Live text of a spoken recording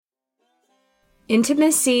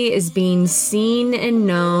Intimacy is being seen and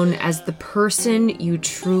known as the person you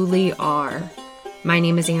truly are. My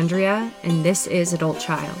name is Andrea, and this is Adult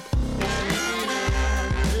Child.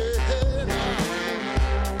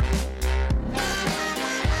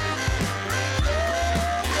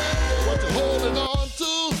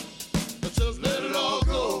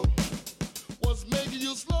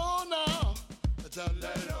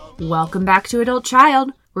 Welcome back to Adult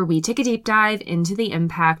Child, where we take a deep dive into the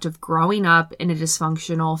impact of growing up in a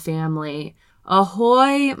dysfunctional family.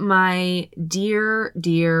 Ahoy, my dear,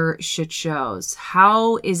 dear shit shows.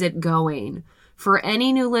 How is it going? For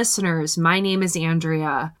any new listeners, my name is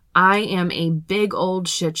Andrea. I am a big old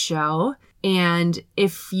shit show. And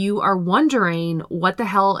if you are wondering what the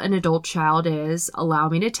hell an adult child is, allow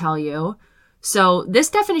me to tell you. So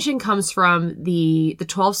this definition comes from the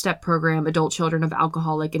 12-step program, Adult Children of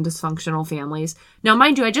Alcoholic and Dysfunctional Families. Now,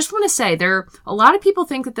 mind you, I just want to say a lot of people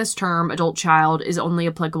think that this term, adult child, is only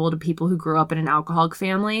applicable to people who grew up in an alcoholic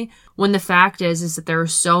family, when the fact is that there are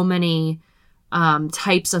so many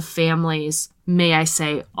types of families, may I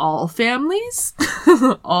say all families,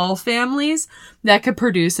 all families that could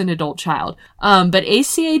produce an adult child. But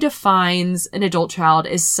ACA defines an adult child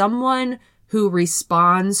as someone who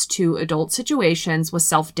responds to adult situations with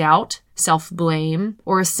self-doubt, self-blame,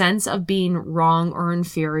 or a sense of being wrong or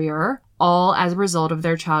inferior, all as a result of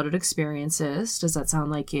their childhood experiences. Does that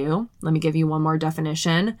sound like you? Let me give you one more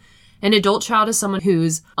definition. An adult child is someone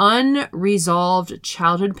whose unresolved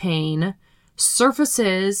childhood pain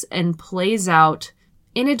surfaces and plays out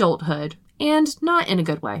in adulthood, and not in a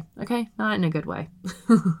good way, okay? Not in a good way.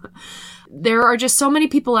 There are just so many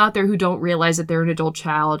people out there who don't realize that they're an adult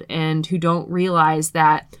child and who don't realize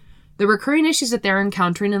that the recurring issues that they're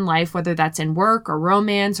encountering in life, whether that's in work or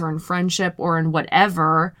romance or in friendship or in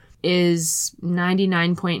whatever, is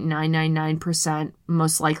 99.999%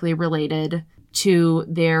 most likely related to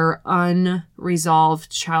their unresolved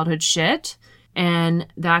childhood shit. And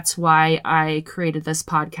that's why I created this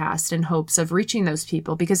podcast in hopes of reaching those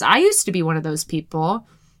people, because I used to be one of those people.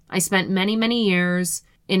 I spent many, many years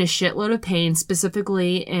in a shitload of pain,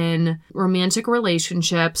 specifically in romantic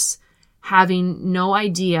relationships, having no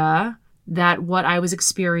idea that what I was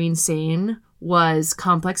experiencing was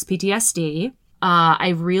complex PTSD.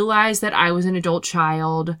 I realized that I was an adult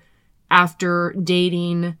child after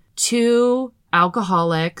dating two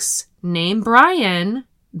alcoholics named Brian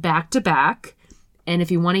back to back. And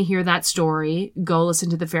if you want to hear that story, go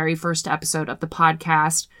listen to the very first episode of the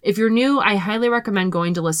podcast. If you're new, I highly recommend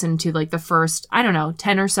going to listen to the first,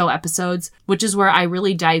 10 or so episodes, which is where I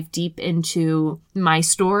really dive deep into my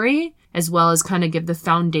story, as well as kind of give the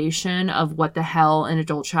foundation of what the hell an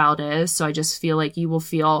adult child is. So I just feel like you will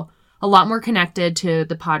feel a lot more connected to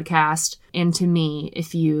the podcast and to me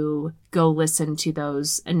if you go listen to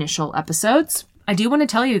those initial episodes. I do want to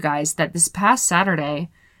tell you guys that this past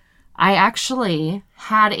Saturday, I actually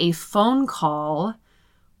had a phone call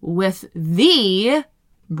with the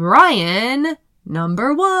Brian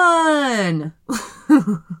number one.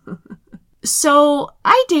 So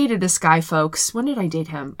I dated this guy, folks. When did I date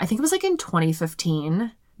him? I think it was in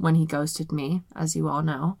 2015 when he ghosted me, as you all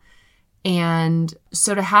know. And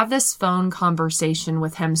so to have this phone conversation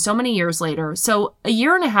with him so many years later, so about a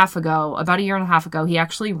year and a half ago, he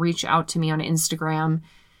actually reached out to me on Instagram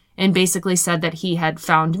and basically said that he had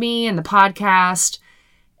found me in the podcast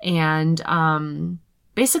and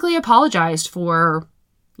basically apologized for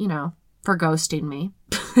ghosting me.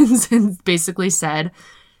 And basically said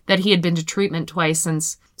that he had been to treatment twice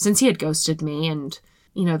since he had ghosted me. And,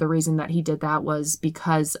 the reason that he did that was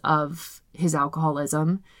because of his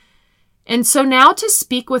alcoholism. And so now to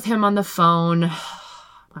speak with him on the phone,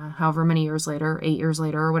 however many years later, 8 years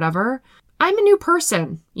later or whatever, I'm a new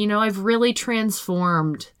person. I've really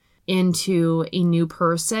transformed into a new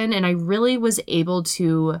person, and I really was able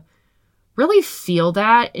to really feel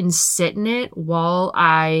that and sit in it while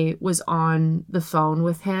I was on the phone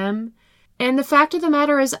with him. And the fact of the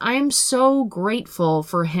matter is, I'm so grateful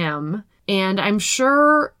for him, and I'm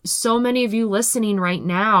sure so many of you listening right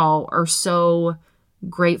now are so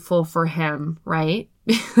grateful for him, right?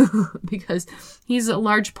 Because he's a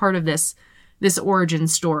large part of this origin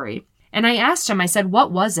story. And I asked him, I said,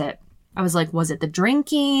 what was it? I was like, was it the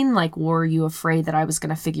drinking? Were you afraid that I was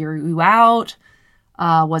going to figure you out?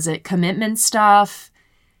 Was it commitment stuff?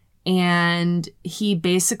 And he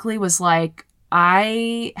basically was like,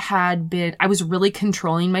 I was really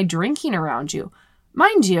controlling my drinking around you.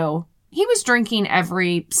 Mind you, he was drinking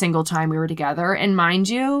every single time we were together. And mind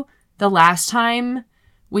you, the last time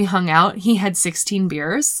we hung out, he had 16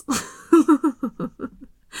 beers.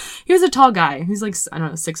 He was a tall guy. He's 6'5"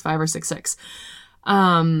 or 6'6".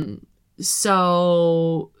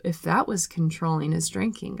 So if that was controlling his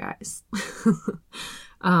drinking, guys.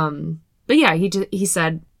 But yeah, he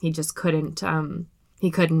said he just couldn't,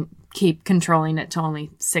 he couldn't keep controlling it to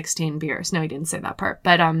only 16 beers. No, he didn't say that part.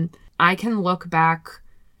 But I can look back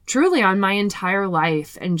truly on my entire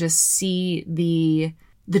life and just see the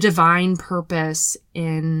divine purpose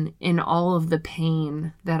in all of the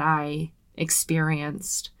pain that I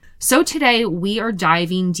experienced. So today we are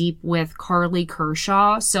diving deep with Karli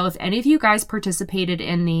Kershaw. So if any of you guys participated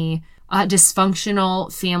in the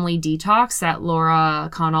dysfunctional family detox that Laura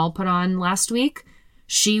Connell put on last week,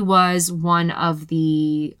 she was one of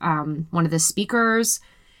the speakers.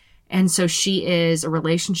 And so she is a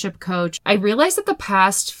relationship coach. I realized that the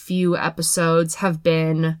past few episodes have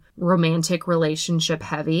been romantic relationship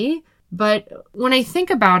heavy. But when I think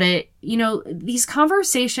about it, these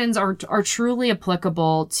conversations are truly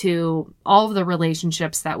applicable to all of the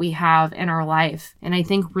relationships that we have in our life. And I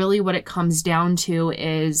think really what it comes down to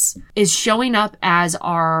is showing up as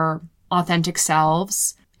our authentic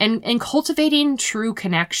selves and cultivating true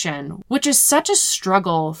connection, which is such a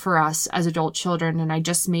struggle for us as adult children. And I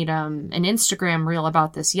just made an Instagram reel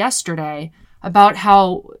about this yesterday, about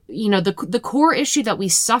how, the core issue that we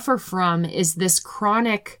suffer from is this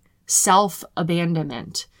chronic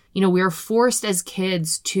self-abandonment. We are forced as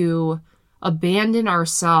kids to abandon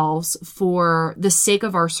ourselves for the sake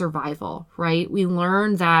of our survival, right? We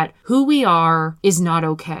learn that who we are is not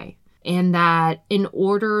okay. And that in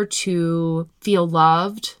order to feel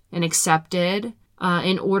loved and accepted,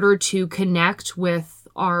 in order to connect with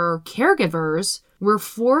our caregivers, we're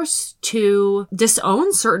forced to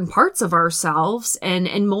disown certain parts of ourselves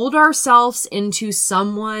and mold ourselves into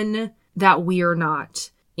someone that we are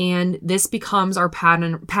not. And this becomes our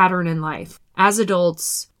pattern in life. As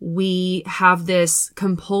adults, we have this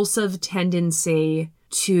compulsive tendency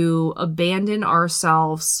to abandon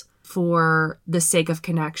ourselves for the sake of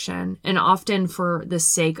connection, and often for the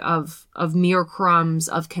sake of mere crumbs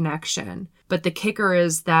of connection. But the kicker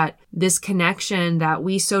is that this connection that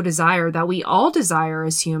we so desire, that we all desire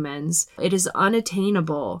as humans, it is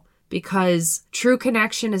unattainable, because true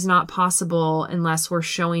connection is not possible unless we're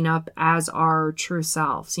showing up as our true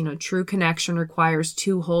selves. True connection requires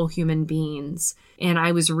two whole human beings. And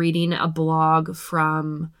I was reading a blog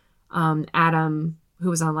from Adam, who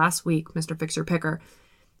was on last week, Mr. Fixer Picker,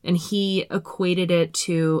 and he equated it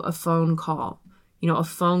to a phone call. A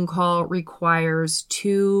phone call requires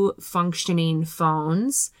two functioning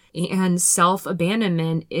phones, and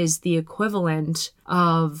self-abandonment is the equivalent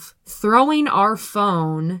of throwing our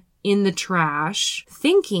phone in the trash,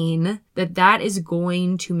 thinking that that is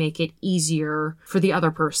going to make it easier for the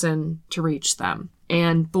other person to reach them.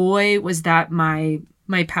 And boy, was that my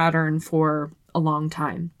pattern for a long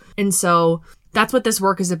time. And so that's what this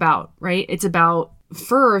work is about, right? It's about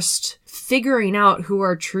first figuring out who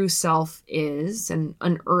our true self is and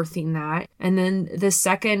unearthing that. And then the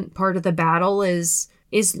second part of the battle is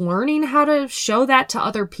learning how to show that to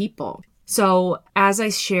other people. So as I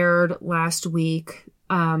shared last week,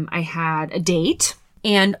 I had a date,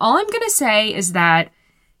 and all I'm going to say is that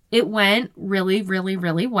it went really, really,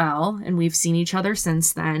 really well, and we've seen each other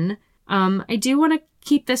since then. I do want to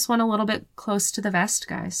keep this one a little bit close to the vest,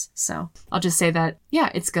 guys. So I'll just say that, yeah,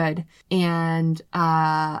 it's good. And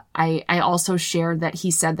I also shared that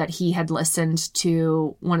he said that he had listened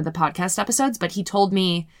to one of the podcast episodes, but he told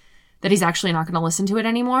me that he's actually not going to listen to it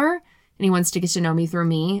anymore. And he wants to get to know me through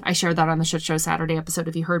me. I shared that on the Shit Show Saturday episode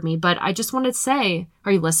if you heard me. But I just wanted to say,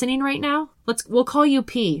 are you listening right now? We'll call you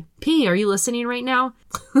P. P, are you listening right now?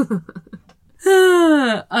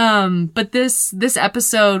 But this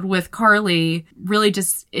episode with Karli really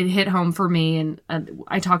just, it hit home for me. And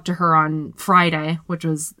I talked to her on Friday, which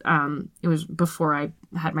was, it was before I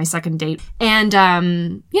had my second date.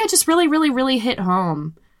 And, just really, really, really hit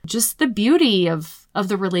home. Just the beauty of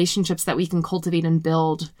the relationships that we can cultivate and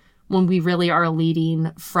build when we really are leading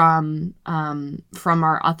from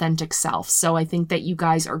our authentic self. So I think that you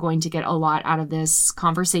guys are going to get a lot out of this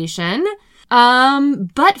conversation.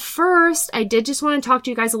 But first, I did just want to talk to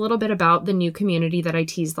you guys a little bit about the new community that I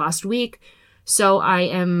teased last week. So I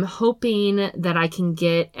am hoping that I can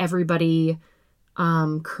get everybody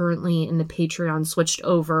currently in the Patreon switched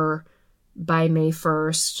over by May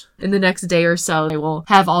 1st. In the next day or so, I will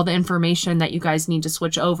have all the information that you guys need to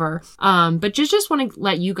switch over. But just want to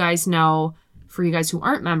let you guys know, for you guys who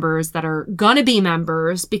aren't members, that are gonna be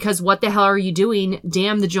members, because what the hell are you doing?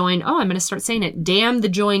 Damn the join. Oh, I'm gonna start saying it. Damn the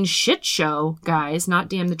join shit show, guys. Not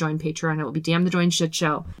damn the join Patreon. It will be damn the join shit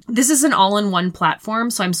show. This is an all-in-one platform,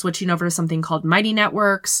 so I'm switching over to something called Mighty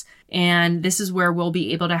Networks. And this is where we'll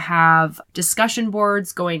be able to have discussion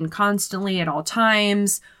boards going constantly at all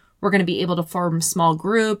times. We're going to be able to form small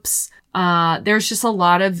groups. There's just a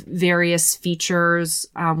lot of various features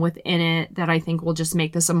within it that I think will just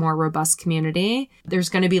make this a more robust community. There's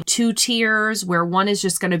going to be 2 tiers where one is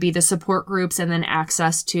just going to be the support groups and then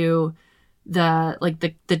access to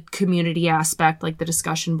the community aspect, like the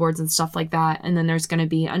discussion boards and stuff like that. And then there's going to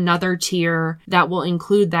be another tier that will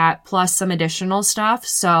include that plus some additional stuff.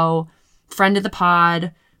 So friend of the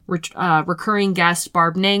pod, recurring guest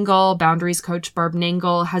Barb Nangle, boundaries coach Barb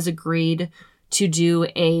Nangle, has agreed to do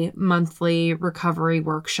a monthly recovery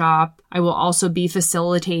workshop. I will also be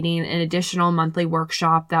facilitating an additional monthly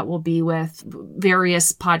workshop that will be with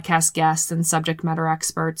various podcast guests and subject matter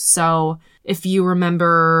experts. So if you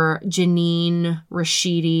remember Janine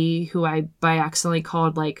Rashidi, who I by accidentally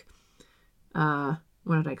called what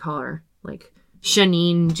did I call her? Like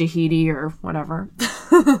Shanine Jahidi or whatever.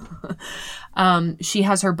 She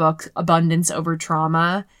has her book, Abundance Over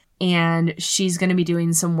Trauma. And she's going to be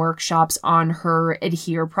doing some workshops on her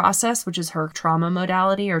adhere process, which is her trauma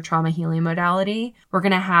modality or trauma healing modality. We're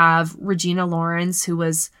going to have Regina Lawrence, who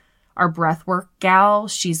was our breathwork gal.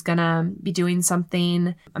 She's going to be doing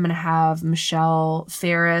something. I'm going to have Michelle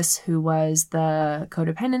Ferris, who was the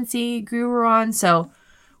codependency guru on. So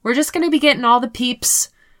we're just going to be getting all the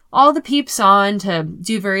peeps on to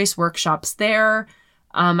do various workshops there.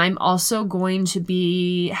 I'm also going to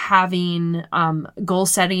be having goal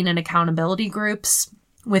setting and accountability groups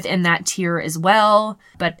within that tier as well.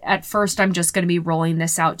 But at first, I'm just going to be rolling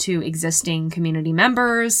this out to existing community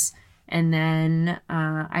members. And then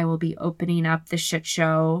I will be opening up the shit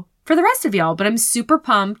show for the rest of y'all. But I'm super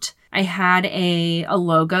pumped. I had a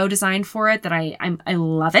logo designed for it that I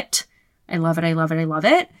love it. I love it. I love it. I love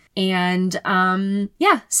it. And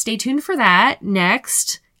stay tuned for that.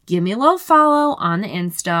 Next, give me a little follow on the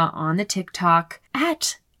Insta, on the TikTok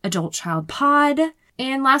at Adult Child Pod.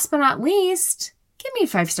 And last but not least, give me a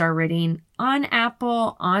 5-star rating on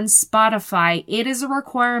Apple, on Spotify. It is a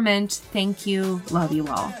requirement. Thank you. Love you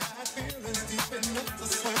all.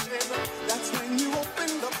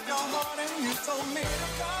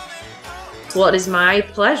 Well, it is my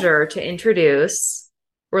pleasure to introduce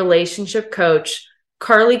relationship coach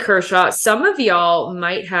Karli Kershaw. Some of y'all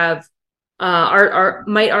might have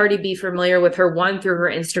might already be familiar with her, 1, through her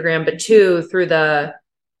Instagram, but 2, through the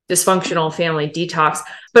Dysfunctional Family Detox.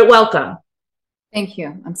 But welcome. Thank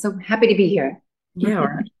you. I'm so happy to be here. Yeah,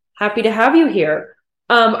 we're happy to have you here.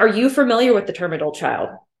 Are you familiar with the term adult child?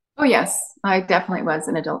 Oh, yes. I definitely was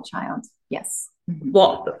an adult child. Yes. Mm-hmm.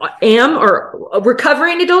 Well, or a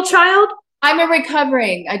recovering adult child? I'm a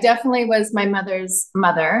recovering. I definitely was my mother's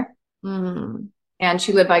mother. Mm-hmm. And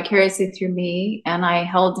she lived vicariously through me, and I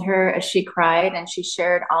held her as she cried, and she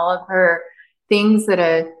shared all of her things that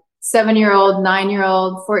a 7-year-old,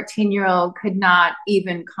 9-year-old, 14-year-old could not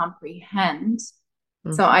even comprehend.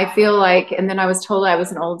 Mm-hmm. So I feel like, and then I was told I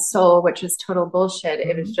was an old soul, which is total bullshit.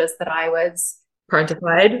 Mm-hmm. It was just that I was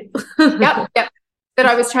parentified. Yep. That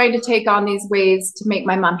I was trying to take on these ways to make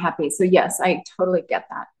my mom happy. So yes, I totally get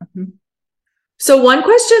that. Mm-hmm. So one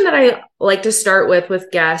question that I like to start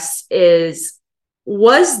with guests is,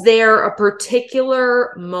 was there a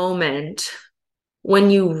particular moment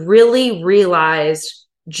when you really realized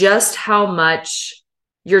just how much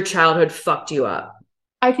your childhood fucked you up?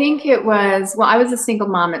 I think it was, I was a single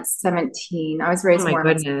mom at 17. I was raised Mormon. Oh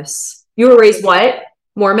my goodness. You were raised what?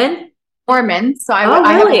 Mormon? Mormon. So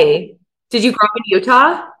really? Did you grow up in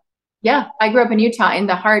Utah? Yeah, I grew up in Utah, in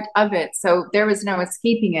the heart of it. So there was no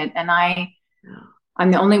escaping it. And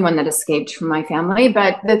I'm the only one that escaped from my family.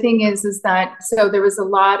 But the thing is that, so there was a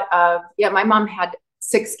lot of, my mom had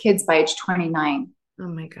 6 kids by age 29. Oh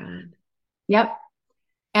my God. Yep.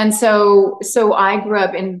 And so I grew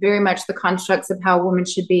up in very much the constructs of how a woman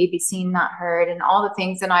should be seen, not heard, and all the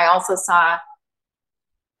things. And I also saw,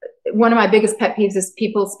 one of my biggest pet peeves is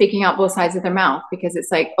people speaking out both sides of their mouth, because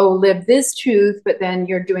it's like, oh, live this truth, but then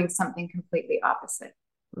you're doing something completely opposite.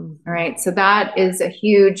 Mm-hmm. All right. So that is a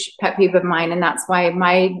huge pet peeve of mine. And that's why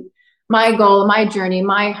my goal, my journey,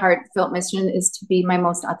 my heartfelt mission is to be my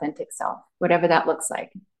most authentic self, whatever that looks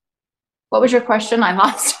like. What was your question? I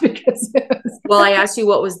lost because well, I asked you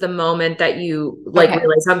what was the moment that you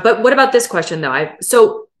realized. But what about this question though?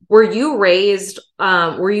 So were you raised?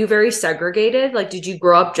 Were you very segregated? Like, did you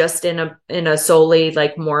grow up just in a solely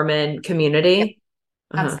like Mormon community?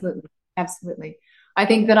 Yeah. Absolutely, absolutely. I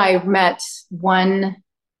think that I met one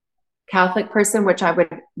Catholic person, which I would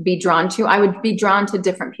be drawn to. I would be drawn to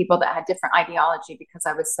different people that had different ideology, because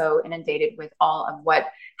I was so inundated with all of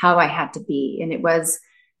how I had to be. And it was,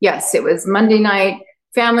 yes, it was Monday night,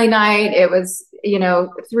 family night. It was,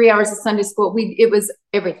 3 hours of Sunday school. It was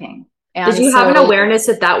everything. And did you have an awareness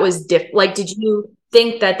that was different? Like, did you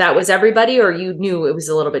think that that was everybody, or you knew it was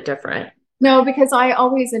a little bit different? No, because I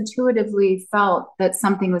always intuitively felt that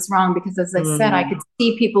something was wrong because, as I said, I could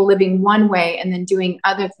see people living one way and then doing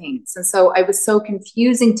other things. And so it was so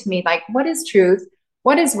confusing to me, like, what is truth?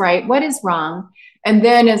 What is right? What is wrong? And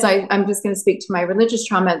then I'm just going to speak to my religious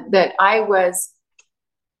trauma, that I was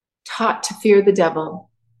taught to fear the devil,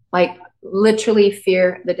 like literally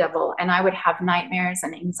fear the devil. And I would have nightmares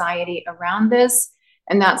and anxiety around this.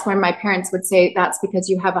 And that's when my parents would say, that's because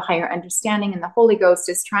you have a higher understanding and the Holy Ghost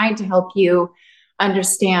is trying to help you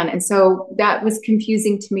understand. And so that was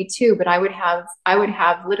confusing to me too, but I would have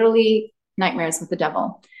literally nightmares with the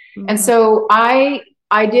devil. Mm-hmm. And so I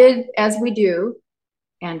did, as we do,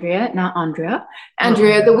 Andrea, that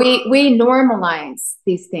we normalize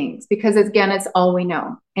these things because, again, it's all we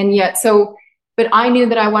know. And yet, but I knew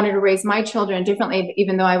that I wanted to raise my children differently,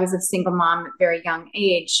 even though I was a single mom at a very young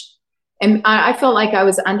age. And I felt like I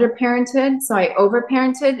was underparented, so I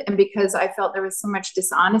overparented. And because I felt there was so much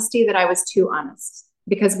dishonesty, that I was too honest,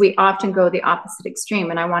 because we often go the opposite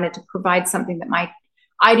extreme. And I wanted to provide something that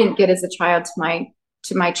I didn't get as a child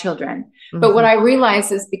to my children. Mm-hmm. But what I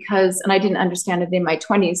realized is because, and I didn't understand it in my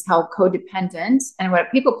 20s, how codependent and what a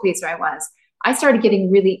people pleaser I was, I started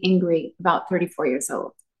getting really angry about 34 years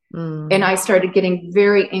old. Mm. And I started getting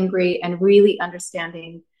very angry and really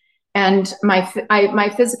understanding. And my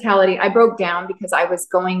physicality, I broke down because I was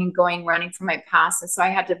going, running from my past. And so I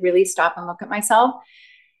had to really stop and look at myself.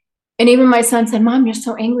 And even my son said, Mom, you're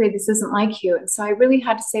so angry. This isn't like you. And so I really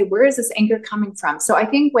had to say, where is this anger coming from? So I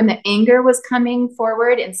think when the anger was coming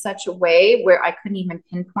forward in such a way where I couldn't even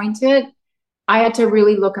pinpoint it, I had to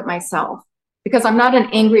really look at myself, because I'm not an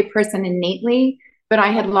angry person innately, but I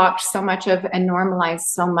had locked so much of and normalized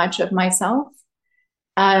so much of myself.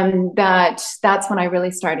 That's when I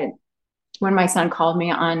really started, when my son called me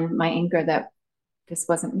on my anger, that this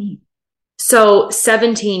wasn't me. So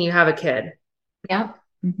 17, you have a kid. Yeah.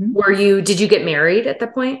 Mm-hmm. Did you get married at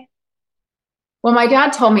that point? Well, my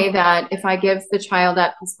dad told me that if I give the child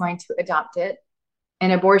up, he's going to adopt it.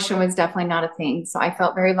 And abortion was definitely not a thing. So I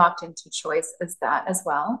felt very locked into choice as that as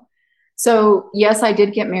well. So yes, I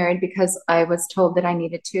did get married because I was told that I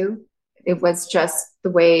needed to. It was just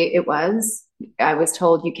the way it was. I was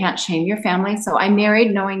told you can't shame your family. So I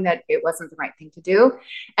married knowing that it wasn't the right thing to do.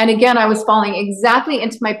 And again, I was falling exactly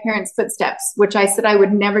into my parents' footsteps, which I said I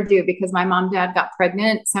would never do because my mom and dad got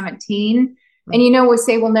pregnant at 17. Mm-hmm. And we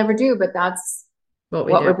say we'll never do, but that's what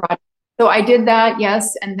we're brought. So I did that,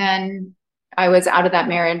 yes. And then I was out of that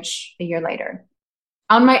marriage a year later.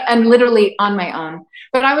 Literally on my own.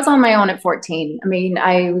 But I was on my own at 14. I mean,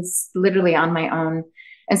 I was literally on my own.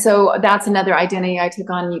 And so that's another identity I took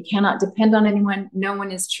on. You cannot depend on anyone. No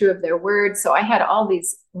one is true of their word. So I had all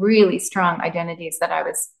these really strong identities that I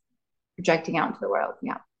was projecting out into the world.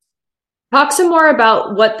 Yeah. Talk some more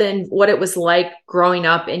about what it was like growing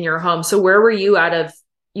up in your home. So where were you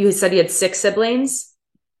you said you had 6 siblings,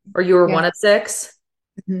 or you were one of 6?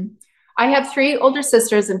 Mm-hmm. I have 3 older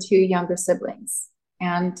sisters and 2 younger siblings.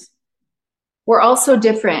 And we're all so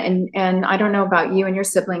different. And I don't know about you and your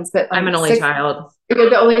siblings, but I'm an only child. You're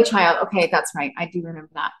the only child. Okay, that's right. I do remember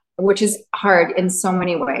that, which is hard in so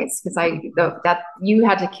many ways because that you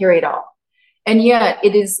had to carry it all. And yet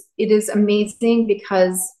it is amazing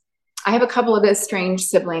because I have a couple of estranged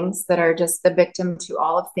siblings that are just the victim to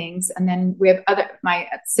all of things. And then we have my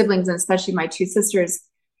siblings, and especially my 2 sisters.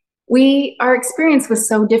 Our experience was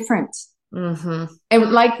so different. Mm-hmm.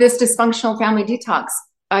 And like this dysfunctional family detox,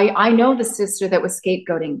 I know the sister that was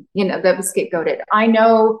scapegoating, that was scapegoated. I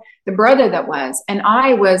know the brother that was, and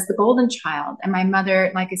I was the golden child. And my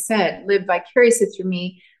mother, like I said, lived vicariously through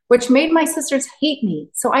me, which made my sisters hate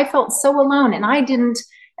me. So I felt so alone, and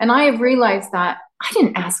I have realized that I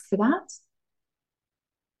didn't ask for that.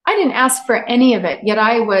 I didn't ask for any of it, yet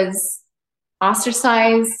I was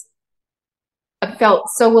ostracized. I felt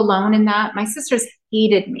so alone in that. My sisters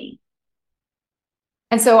hated me.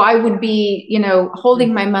 And so I would be,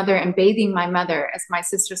 holding my mother and bathing my mother as my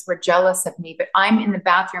sisters were jealous of me. But I'm in the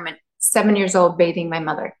bathroom at 7 years old bathing my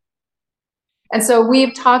mother. And so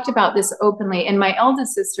we've talked about this openly. And my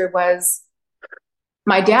eldest sister was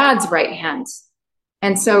my dad's right hand.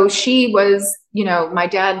 And so she was, my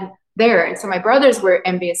dad there. And so my brothers were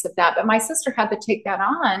envious of that. But my sister had to take that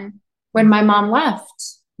on when my mom left.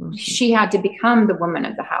 Mm-hmm. She had to become the woman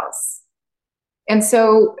of the house. And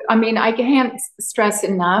so, I mean, I can't stress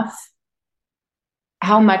enough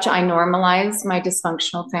how much I normalized my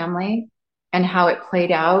dysfunctional family and how it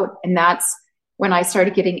played out. And that's when I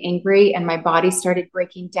started getting angry and my body started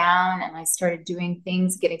breaking down and I started doing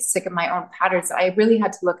things, getting sick of my own patterns. I really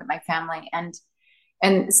had to look at my family.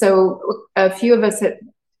 And so a few of us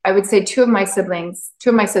I would say two of my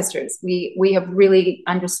sisters, we have really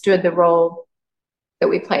understood the role that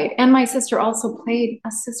we played. And my sister also played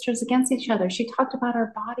us sisters against each other. She talked about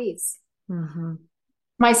our bodies. Mm-hmm.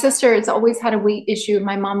 My sister has always had a weight issue.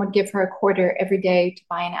 My mom would give her a quarter every day to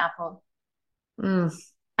buy an apple. Mm.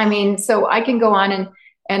 I mean, so I can go on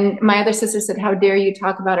and my other sister said, how dare you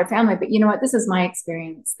talk about our family? But you know what? This is my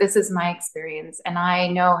experience. This is my experience. And I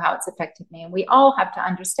know how it's affected me. And we all have to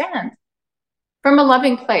understand from a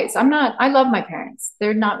loving place. I love my parents.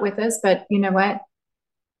 They're not with us, but you know what?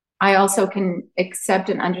 I also can accept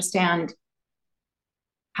and understand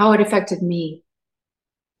how it affected me.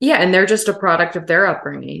 Yeah. And they're just a product of their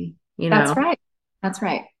upbringing, That's right. That's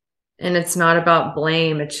right. And it's not about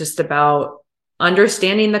blame. It's just about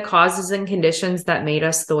understanding the causes and conditions that made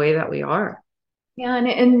us the way that we are. Yeah.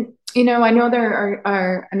 And you know, I know there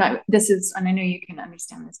are and I know you can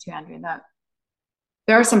understand this too, Andrea, that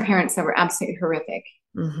there are some parents that were absolutely horrific.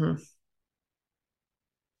 Mm-hmm.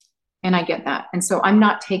 And I get that. And so I'm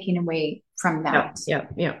not taking away from that. Yeah.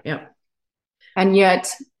 And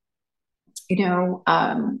yet, you know,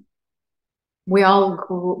 we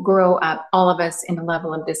all grow up, all of us, in a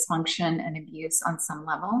level of dysfunction and abuse on some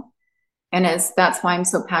level. And that's why I'm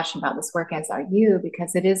so passionate about this work, as are you,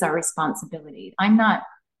 because it is our responsibility. I'm not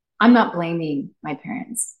blaming my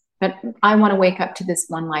parents, but I want to wake up to this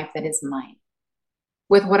one life that is mine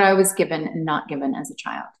with what I was given and not given as a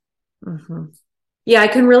child. Mm-hmm. Yeah, I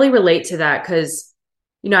can really relate to that because,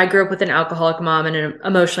 I grew up with an alcoholic mom and an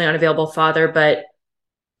emotionally unavailable father, but,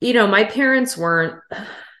 my parents weren't,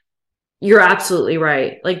 you're absolutely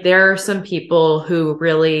right. Like there are some people who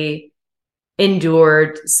really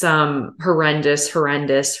endured some horrendous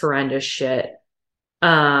shit.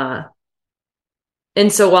 And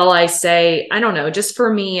so while I say, I don't know, just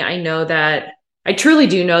for me, I truly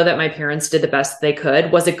do know that my parents did the best they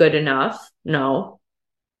could. Was it good enough? No.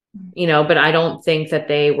 But I don't think that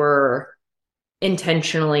they were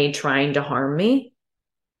intentionally trying to harm me.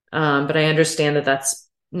 But I understand that that's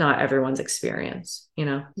not everyone's experience,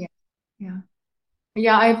 Yeah.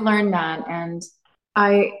 Yeah, I've learned that. And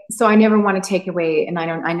I never want to take away, and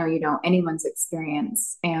I know you don't, anyone's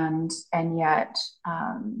experience. And yet,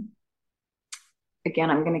 again,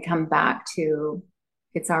 I'm going to come back to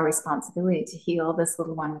it's our responsibility to heal this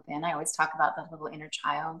little one within. I always talk about the little inner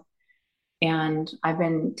child. And I've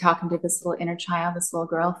been talking to this little inner child, this little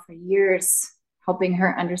girl, for years, helping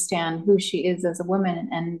her understand who she is as a woman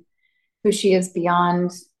and who she is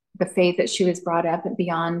beyond the faith that she was brought up and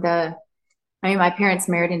beyond my parents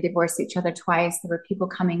married and divorced each other twice. There were people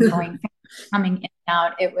coming, going, coming in and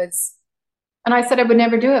out. And I said I would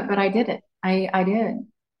never do it, but I did it. I did,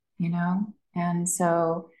 And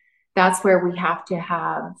so that's where we have to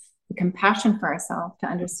have the compassion for ourselves to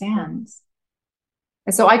understand.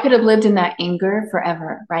 And so I could have lived in that anger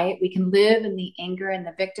forever, right? We can live in the anger and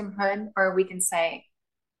the victimhood, or we can say,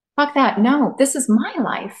 fuck that. No, this is my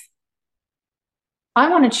life. I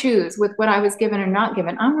want to choose with what I was given or not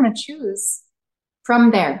given. I want to choose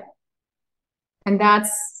from there. And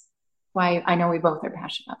that's why I know we both are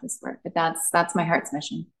passionate about this work, but that's my heart's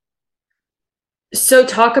mission. So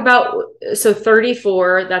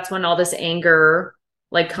 34, that's when all this anger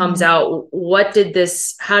comes out.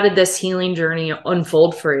 How did this healing journey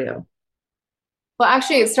unfold for you? Well,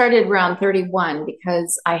 actually it started around 31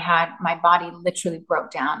 because my body literally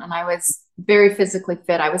broke down and I was very physically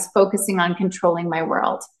fit. I was focusing on controlling my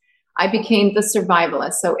world. I became the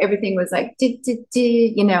survivalist. So everything was like,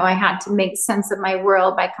 I had to make sense of my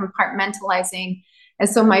world by compartmentalizing. And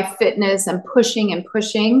so my fitness and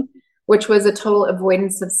pushing, which was a total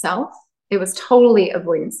avoidance of self. It was totally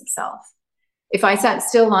avoidance of self. If I sat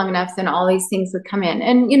still long enough, then all these things would come in.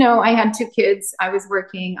 And, I had 2 kids. I was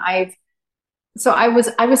working. I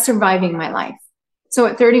was surviving my life. So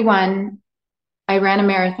at 31, I ran a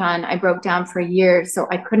marathon. I broke down for a year, so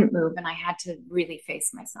I couldn't move and I had to really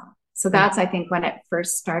face myself. So that's, I think, when it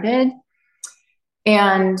first started.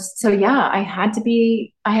 And so, yeah, I had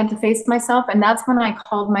to face myself. And that's when I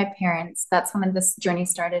called my parents. That's when this journey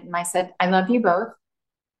started. And I said, I love you both.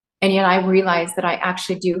 And yet I realized that I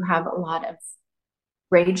actually do have a lot of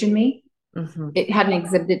rage in me. Mm-hmm. It hadn't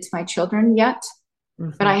exhibited to my children yet,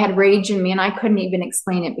 but I had rage in me and I couldn't even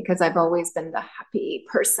explain it because I've always been the happy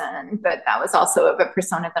person, but that was also a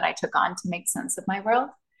persona that I took on to make sense of my world.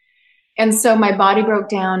 And so my body broke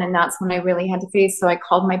down and that's when I really had to face. So I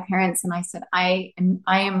called my parents and I said, I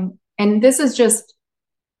am, and this is just,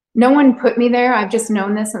 no one put me there. I've just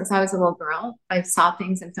known this since I was a little girl. I saw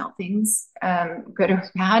things and felt things, good or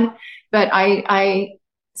bad. But I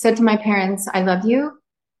said to my parents, I love you.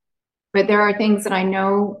 But there are things that I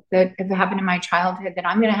know that have happened in my childhood that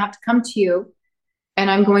I'm going to have to come to you And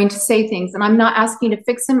I'm going to say things, and I'm not asking you to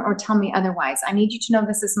fix them or tell me otherwise. I need you to know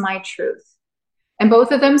this is my truth. And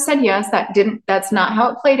both of them said yes. That's not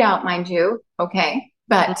how it played out, mind you. Okay.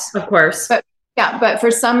 Of course. But yeah, but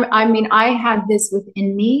for some, I mean, I had this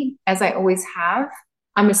within me, as I always have.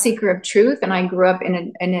 I'm a seeker of truth, and I grew up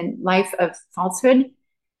in a life of falsehood.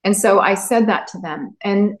 And so I said that to them.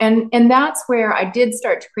 And that's where I did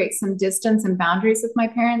start to create some distance and boundaries with my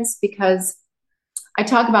parents, because I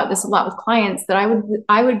talk about this a lot with clients, that I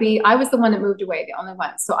was the one that moved away, the only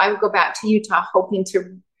one. So I would go back to Utah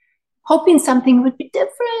hoping something would be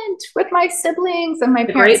different with my siblings and my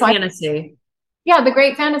parents. Great fantasy. Yeah, the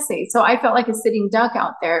great fantasy. So I felt like a sitting duck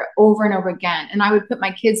out there over and over again. And I would put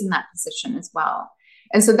my kids in that position as well.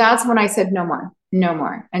 And so that's when I said, no more, no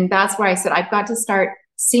more. And that's where I said, I've got to start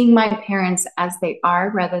seeing my parents as they are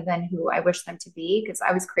rather than who I wish them to be, because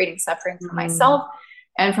I was creating suffering for myself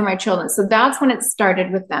and for my children. So that's when it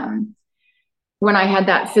started with them, when I had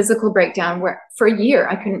that physical breakdown where for a year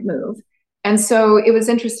I couldn't move. And so it was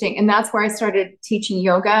interesting. And that's where I started teaching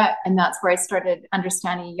yoga. And that's where I started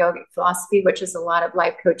understanding yogic philosophy, which is a lot of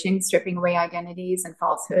life coaching, stripping away identities and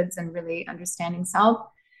falsehoods and really understanding self.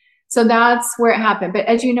 So that's where it happened. But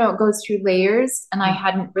as you know, it goes through layers. And I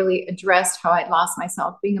hadn't really addressed how I'd lost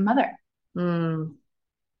myself being a mother.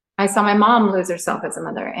 I saw my mom lose herself as a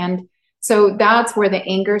mother. And so that's where the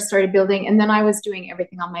anger started building. And then I was doing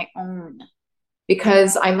everything on my own,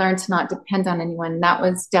 because I learned to not depend on anyone. That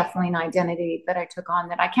was definitely an identity that I took on,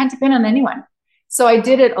 that I can't depend on anyone. So I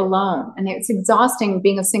did it alone. And it's exhausting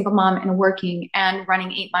being a single mom and working and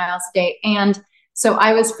running 8 miles a day. And so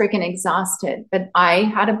I was freaking exhausted, but I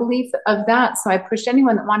had a belief of that. So I pushed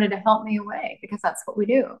anyone that wanted to help me away, because that's what we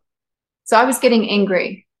do. So I was getting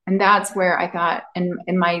angry. And that's where I thought,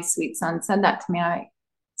 and my sweet son said that to me.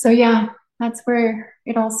 So yeah, that's where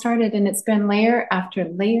it all started. And it's been layer after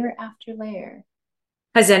layer after layer.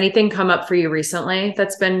 Has anything come up for you recently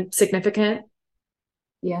that's been significant?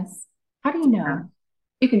 Yes. How do you know? Yeah.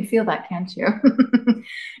 You can feel that, can't you?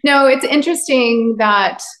 No, it's interesting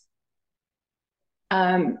that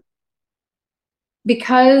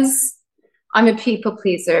because I'm a people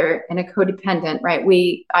pleaser and a codependent, right?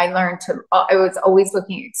 I was always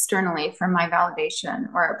looking externally for my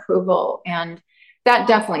validation or approval. And that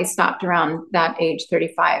definitely stopped around that age,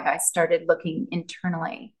 35. I started looking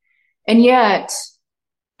internally. And yet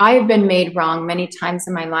I have been made wrong many times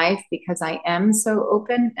in my life, because I am so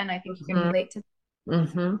open, and I think you can relate to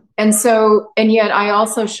that. And yet I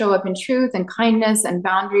also show up in truth and kindness and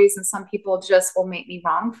boundaries, and some people just will make me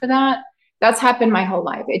wrong for that. That's happened my whole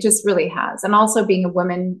life. It just really has. And also being a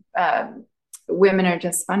woman, women are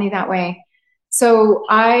just funny that way.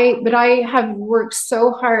 But I have worked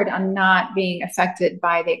so hard on not being affected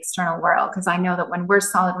by the external world, because I know that when we're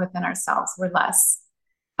solid within ourselves, we're less.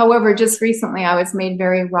 However, just recently I was made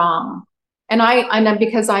very wrong. And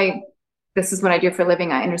because this is what I do for a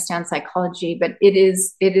living, I understand psychology, but it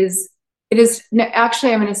is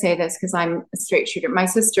actually, I'm going to say this because I'm a straight shooter. My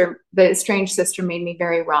sister, the estranged sister, made me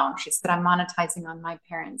very wrong. She said I'm monetizing on my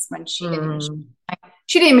parents when she didn't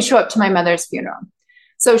even show up to my mother's funeral.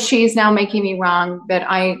 So she's now making me wrong that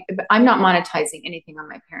I'm not monetizing anything on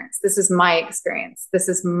my parents. This is my experience.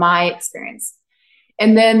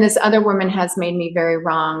 And then this other woman has made me very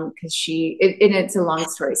wrong, because it's a long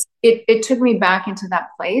story. It took me back into that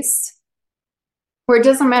place where it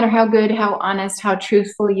doesn't matter how good, how honest, how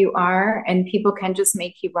truthful you are, and people can just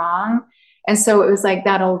make you wrong. And so it was like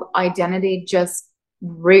that old identity just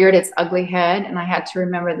reared its ugly head. And I had to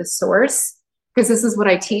remember the source, because this is what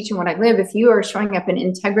I teach and what I live. If you are showing up in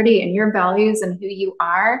integrity and your values and who you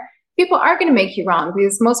are, people are going to make you wrong,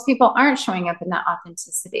 because most people aren't showing up in that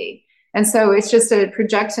authenticity. And so it's just a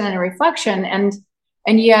projection and a reflection. And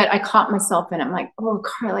yet I caught myself in it. I'm like, oh,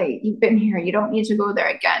 Karli, you've been here. You don't need to go there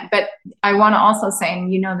again. But I want to also say,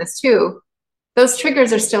 and you know this too, those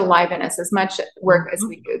triggers are still alive in us as much work as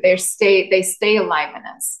we do. They stay alive in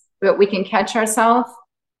us. But we can catch ourselves.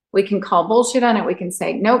 We can call bullshit on it. We can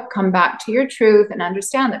say, nope, come back to your truth, and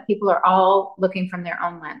understand that people are all looking from their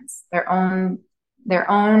own lens, their own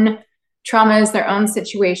traumas, their own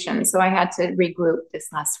situations. So I had to regroup this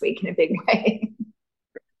last week in a big way.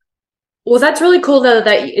 Well, that's really cool though,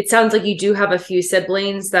 that it sounds like you do have a few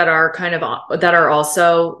siblings that are that are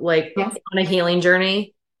also like on a healing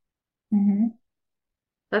journey.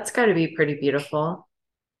 That's got to be pretty beautiful.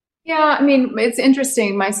 Yeah. I mean, it's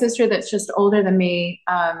interesting. My sister, that's just older than me,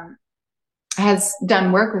 has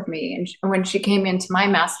done work with me. And when she came into my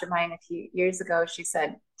mastermind a few years ago, she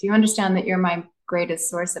said, do you understand that you're my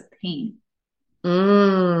greatest source of pain? But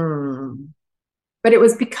it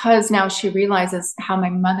was because now she realizes how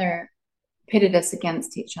my mother pitted us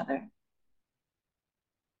against each other.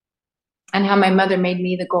 and how my mother made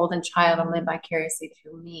me the golden child and lived vicariously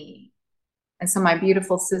through me. And so my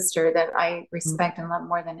beautiful sister that I respect and love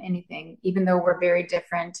more than anything, even though we're very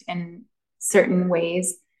different in certain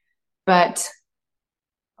ways, but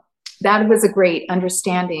that was a great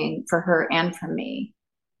understanding for her and for me.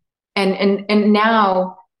 And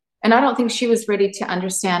now, and I don't think she was ready to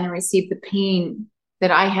understand and receive the pain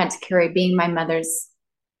that I had to carry being my mother's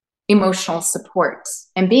emotional support.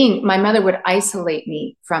 And being my mother would isolate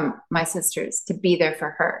me from my sisters to be there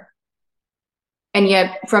for her. And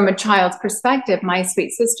yet, from a child's perspective, my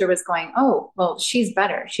sweet sister was going, oh, well, she's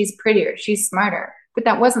better. She's prettier. She's smarter. But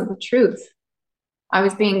that wasn't the truth. I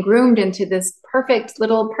was being groomed into this perfect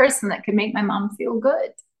little person that could make my mom feel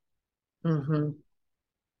good. Mm-hmm.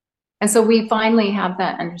 And so we finally have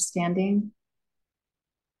that understanding.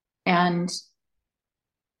 And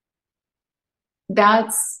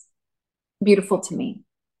that's beautiful to me.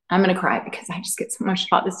 I'm going to cry because I just get so much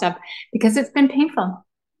about this stuff because it's been painful.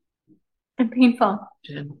 It's been painful.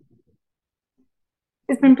 Yeah.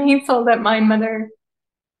 It's been painful that my mother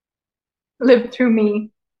lived through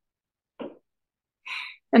me.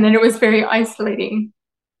 And then it was very isolating.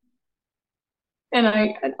 And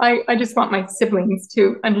I just want my siblings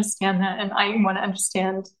to understand that. And I want to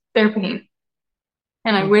understand their pain.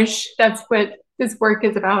 And I wish that's what this work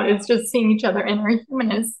is about, is just seeing each other in our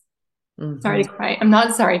humanness. Mm-hmm. Sorry to cry. I'm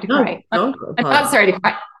not sorry to cry. I'm not sorry to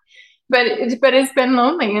cry. But it's been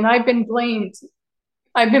lonely, and I've been blamed.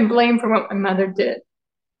 I've been blamed for what my mother did.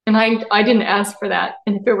 And I didn't ask for that.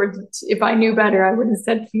 And if I knew better, I would have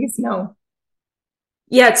said, please no.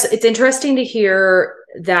 Yeah, it's interesting to hear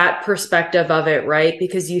that perspective of it, right?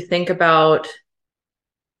 Because you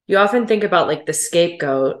often think about like the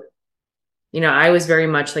scapegoat. You know, I was very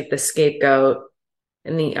much like the scapegoat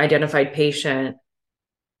and the identified patient,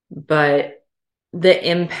 but the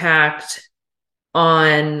impact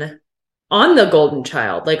on the golden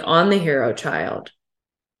child, like on the hero child,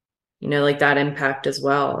 you know, like that impact as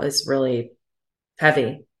well is really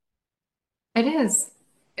heavy. It is.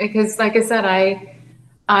 Because like I said,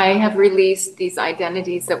 I have released these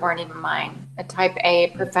identities that weren't even mine. A type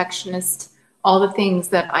A, perfectionist, all the things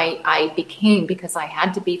that I became because I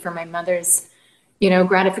had to be for my mother's,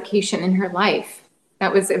 gratification in her life.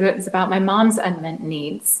 It was about my mom's unmet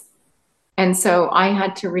needs. And so I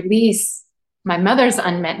had to release my mother's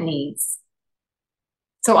unmet needs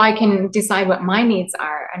so I can decide what my needs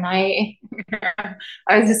are. And I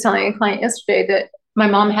was just telling a client yesterday that my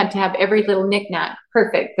mom had to have every little knickknack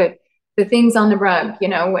perfect, but the things on the rug,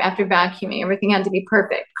 after vacuuming, everything had to be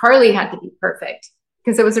perfect. Karli had to be perfect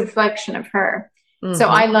because it was a reflection of her. Mm-hmm. So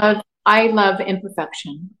I love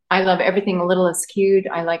imperfection. I love everything a little askewed.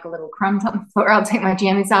 I like a little crumbs on the floor. I'll take my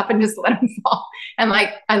jammies off and just let them fall. And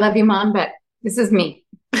like, I love you, Mom, but this is me.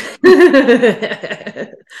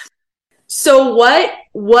 So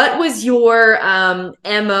what was your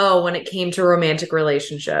MO when it came to romantic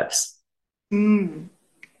relationships?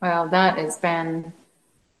 Well, that has been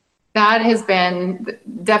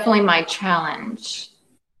definitely my challenge.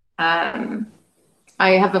 I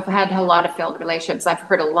have had a lot of failed relationships. I've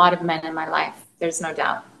hurt a lot of men in my life. There's no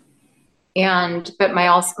doubt. But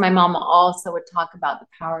my mom also would talk about the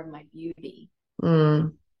power of my beauty.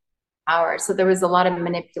 Power. So there was a lot of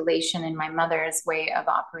manipulation in my mother's way of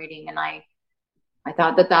operating. And I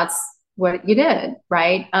thought that that's what you did.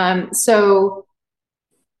 Right. So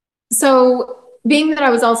being that I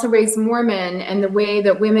was also raised Mormon, and the way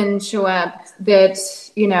that women show up, that,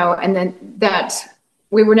 and then that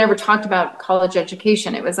we were never talked about college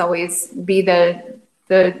education. It was always be the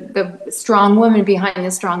strong woman behind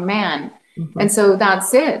the strong man. Mm-hmm. And so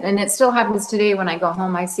that's it. And it still happens today. When I go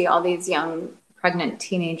home, I see all these young pregnant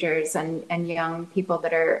teenagers and young people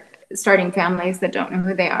that are starting families that don't know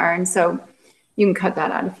who they are. And so you can cut that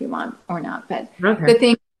out if you want or not. But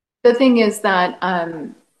okay. The thing is that,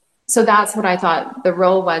 so that's what I thought the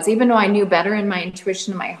role was, even though I knew better in my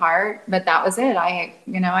intuition, in my heart, but that was it. I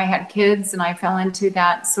had kids and I fell into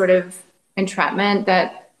that sort of entrapment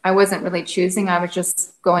that I wasn't really choosing. I was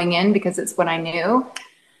just going in because it's what I knew.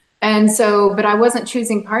 And so, but I wasn't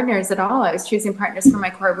choosing partners at all. I was choosing partners for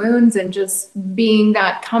my core wounds and just being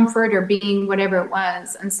that comfort or being whatever it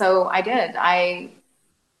was. And so I did. I've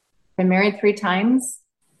been married 3 times,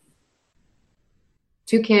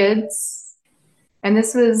 2 kids. And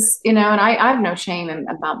this was, and I have no shame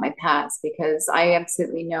about my past because I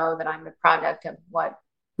absolutely know that I'm a product of what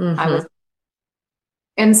I was.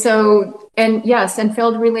 And so, and yes, and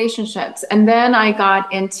failed relationships. And then I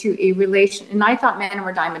got into a relation, and I thought men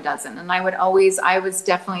were dime a dozen. And I was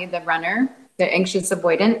definitely the runner, the anxious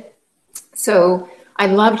avoidant. So I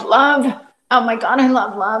loved love. Oh my God, I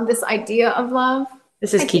love love. This idea of love.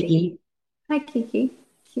 This is Kiki. Hi, Kiki.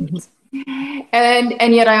 Cute.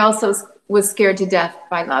 And yet I also was scared to death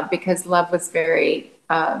by love because love was very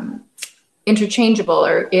interchangeable,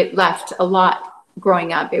 or it left a lot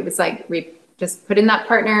growing up. It was like we just put in that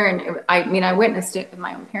partner, and I mean, I witnessed it with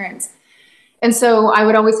my own parents. And so I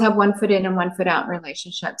would always have one foot in and one foot out in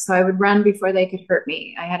relationships. So I would run before they could hurt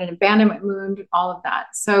me. I had an abandonment wound, all of that.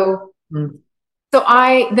 So then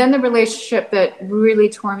the relationship that really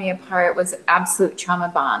tore me apart was absolute trauma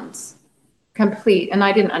bonds, complete. And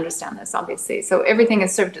I didn't understand this, obviously. So everything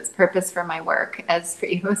has served its purpose for my work, as for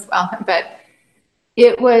you as well. But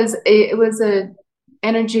it was a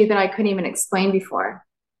energy that I couldn't even explain before.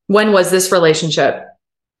 When was this relationship?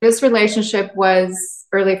 This relationship was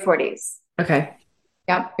early 40s. Okay.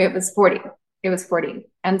 Yeah, it was 40. It was 40.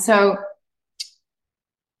 And so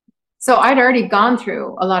I'd already gone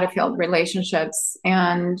through a lot of failed relationships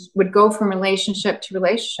and would go from relationship to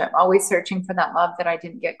relationship, always searching for that love that I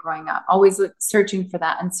didn't get growing up, always searching for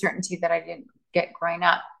that uncertainty that I didn't get growing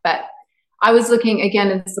up. But I was looking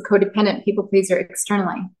again as the codependent people pleaser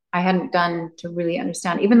externally. I hadn't done to really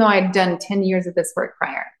understand, even though I had done 10 years of this work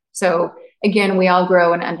prior. So again, we all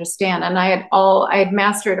grow and understand. And I had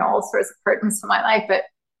mastered all sorts of parts of my life, but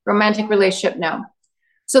romantic relationship, no.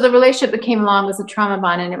 So the relationship that came along was a trauma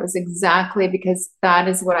bond, and it was exactly because that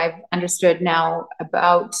is what I've understood now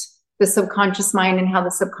about the subconscious mind and how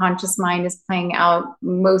the subconscious mind is playing out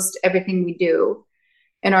most everything we do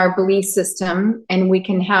in our belief system. And we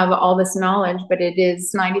can have all this knowledge, but it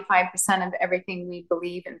is 95% of everything we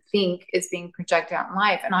believe and think is being projected out in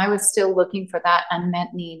life. And I was still looking for that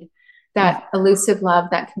unmet need, that elusive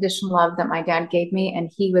love, that conditional love that my dad gave me. And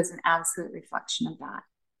he was an absolute reflection of that.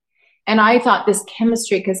 And I thought this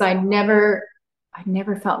chemistry, because I never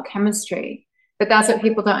felt chemistry, but that's what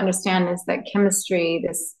people don't understand, is that chemistry,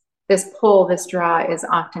 this pull, this draw, is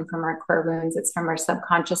often from our core wounds. It's from our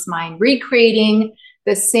subconscious mind recreating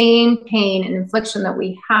the same pain and infliction that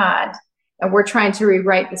we had. And we're trying to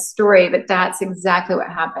rewrite the story, but that's exactly what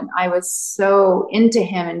happened. I was so into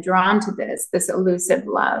him and drawn to this elusive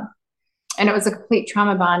love. And it was a complete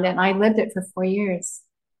trauma bond. And I lived it for 4 years.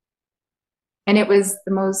 And it was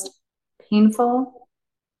the most painful.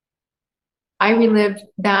 I relived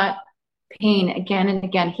that pain again and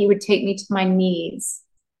again. He would take me to my knees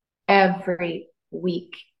every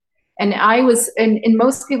week. And I was, and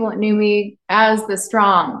most people knew me as the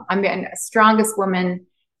strong, strongest woman,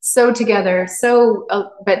 so together. So,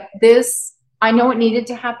 but this, I know it needed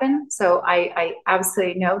to happen. So I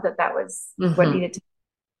absolutely know that was what needed to,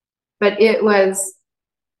 but it was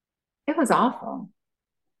awful.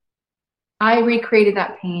 I recreated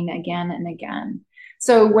that pain again and again.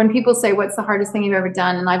 So when people say, what's the hardest thing you've ever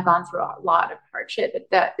done? And I've gone through a lot of hardship, but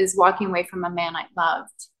that is walking away from a man I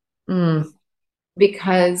loved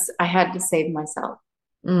because I had to save myself.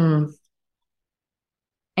 And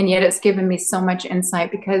yet it's given me so much insight,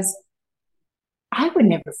 because I would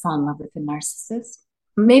never fall in love with a narcissist.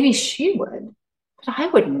 Maybe she would, but I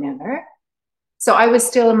would never. So I was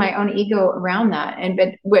still in my own ego around that.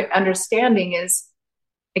 But what understanding is,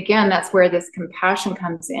 again, that's where this compassion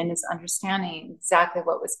comes in, is understanding exactly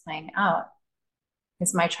what was playing out,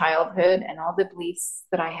 is my childhood and all the beliefs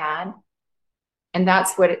that I had. And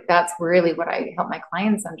that's really what I help my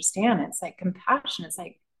clients understand. It's like compassion. It's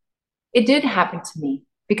like, it did happen to me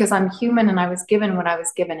because I'm human, and I was given what I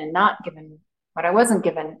was given and not given what I wasn't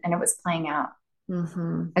given, and it was playing out.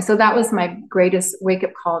 And so that was my greatest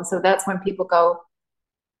wake-up call. And so that's when people go,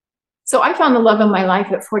 so I found the love of my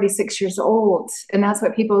life at 46 years old. And that's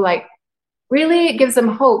what people like, really, it gives them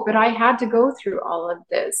hope. But I had to go through all of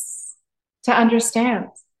this to understand.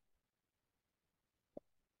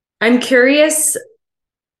 I'm curious.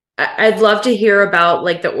 I'd love to hear about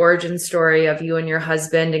like the origin story of you and your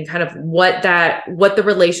husband, and kind of what the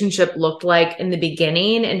relationship looked like in the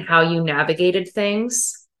beginning and how you navigated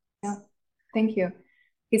things. Yeah. Thank you.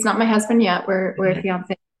 He's not my husband yet. We're a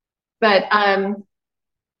fiance. But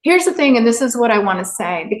here's the thing, and this is what I want to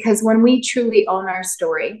say, because when we truly own our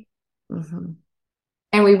story and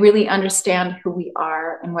we really understand who we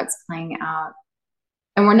are and what's playing out,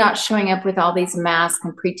 and we're not showing up with all these masks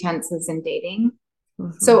and pretenses in dating.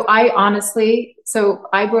 So I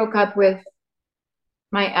broke up with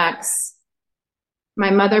my ex. My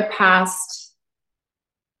mother passed.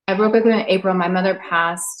 I broke up in April. My mother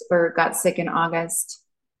passed or got sick in August.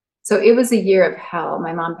 So it was a year of hell.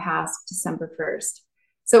 My mom passed December 1st.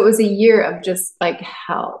 So it was a year of just like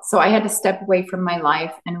hell. So I had to step away from my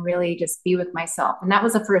life and really just be with myself. And that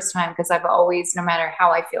was the first time, because I've always, no matter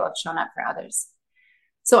how I feel, I've shown up for others.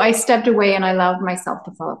 So I stepped away and I allowed myself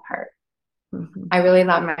to fall apart. I really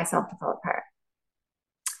allowed myself to fall apart.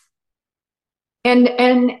 And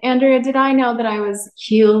Andrea, did I know that I was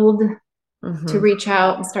healed to Mm-hmm. reach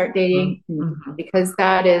out and start dating? Mm-hmm. Because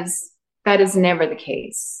that is never the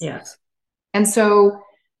case. Yes. And so,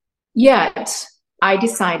 yet I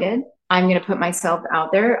decided I'm going to put myself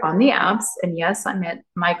out there on the apps. And yes, I met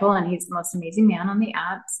Michael, and he's the most amazing man on the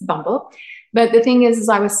apps, Bumble. But the thing is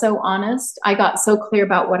I was so honest. I got so clear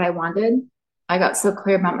about what I wanted. I got so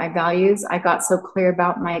clear about my values. I got so clear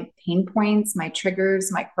about my pain points, my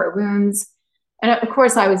triggers, my core wounds. And of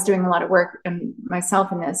course, I was doing a lot of work in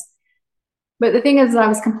myself in this. But the thing is, I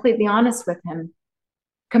was completely honest with him,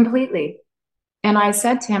 completely. And I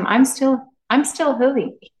said to him, I'm still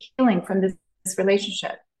healing from this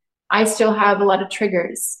relationship. I still have a lot of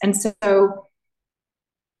triggers. And so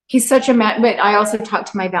he's such a man, but I also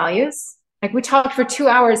talked to my values. Like we talked for 2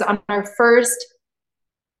 hours on our first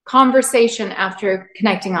conversation after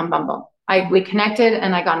connecting on Bumble. We connected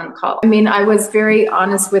and I got on the call. I mean, I was very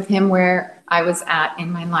honest with him where I was at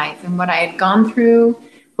in my life and what I had gone through,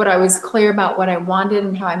 what I was clear about what I wanted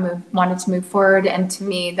and how I wanted to move forward. And to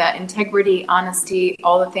me, that integrity, honesty,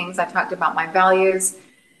 all the things I talked about, my values.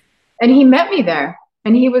 And he met me there.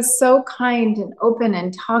 And he was so kind and open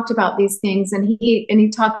and talked about these things. And he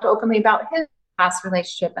talked openly about his past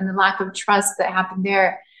relationship and the lack of trust that happened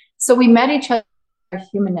there. So we met each other in our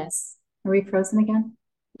humanness. Are we frozen again?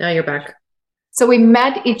 Now you're back. So we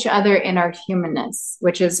met each other in our humanness,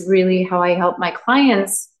 which is really how I help my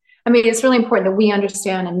clients. I mean, it's really important that we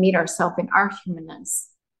understand and meet ourselves in our humanness.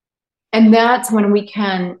 And that's when we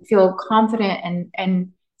can feel confident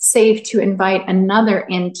and safe to invite another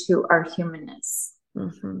into our humanness.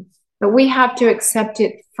 Mm-hmm. But we have to accept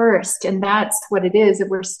it first. And that's what it is. That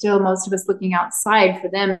we're still, most of us, looking outside for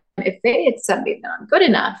them. If they accept me, then I'm good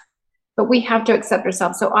enough. But we have to accept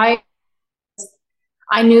ourselves. So I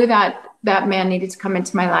knew that that man needed to come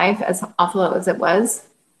into my life, as awful as it was,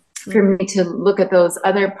 for me to look at those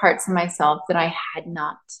other parts of myself that I had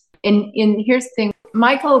not. And here's the thing,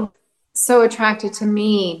 Michael so attracted to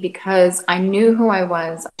me because I knew who I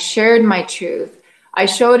was. I shared my truth. I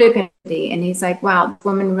showed it, and he's like, wow, this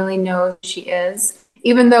woman really knows who she is.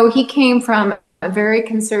 Even though he came from a very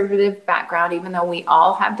conservative background, even though we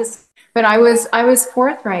all have this, but I was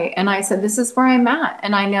forthright, and I said, this is where I'm at.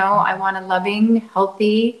 And I know I want a loving,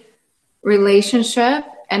 healthy relationship.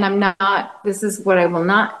 And this is what I will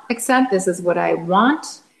not accept. This is what I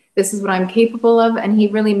want. This is what I'm capable of. And he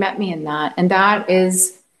really met me in that. And that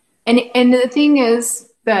is, and the thing is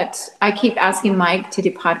that I keep asking Mike to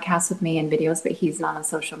do podcasts with me and videos, but he's not on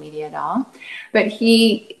social media at all. But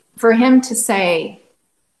for him to say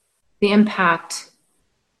the impact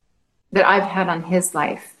that I've had on his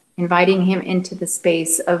life, inviting him into the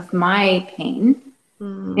space of my pain,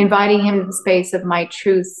 inviting him to the space of my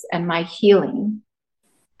truth and my healing,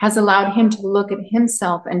 has allowed him to look at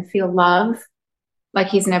himself and feel love like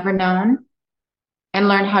he's never known and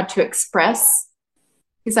learn how to express.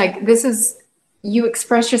 He's like, you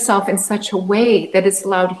express yourself in such a way that it's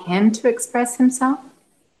allowed him to express himself.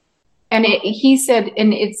 And he said,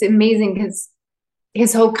 and it's amazing because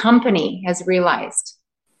his whole company has realized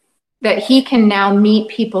that he can now meet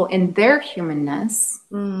people in their humanness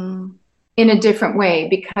in a different way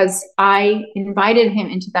because I invited him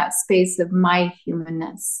into that space of my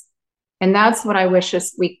humanness. And that's what I wish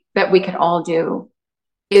that we could all do,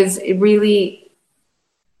 is really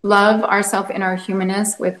love ourselves in our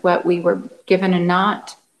humanness with what we were given and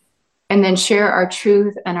not, and then share our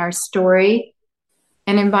truth and our story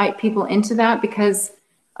and invite people into that. Because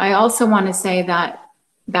I also want to say that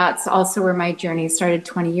that's also where my journey started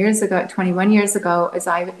 21 years ago, as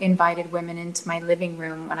I invited women into my living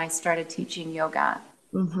room when I started teaching yoga.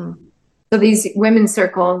 Mm-hmm. So these women's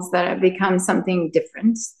circles that have become something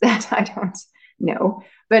different that I don't know,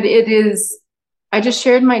 but I just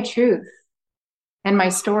shared my truth and my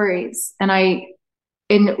stories.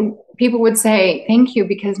 And people would say, thank you,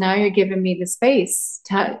 because now you're giving me the space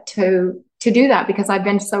to do that, because I've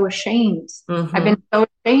been so ashamed. Mm-hmm. I've been so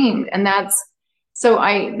ashamed. And that's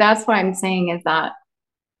why I'm saying is that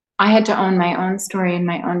I had to own my own story and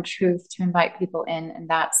my own truth to invite people in. And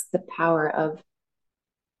that's the power of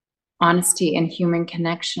honesty and human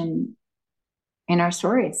connection in our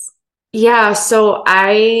stories. Yeah. So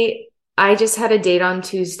I just had a date on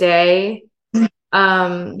Tuesday.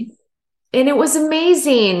 And it was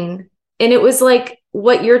amazing. And it was like,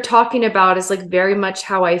 what you're talking about is like very much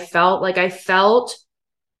how I felt. Like I felt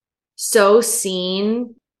so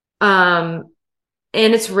seen. And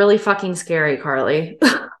it's really fucking scary, Karli.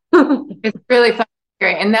 It's really fucking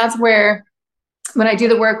scary. And that's where, when I do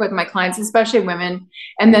the work with my clients, especially women,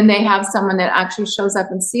 and then they have someone that actually shows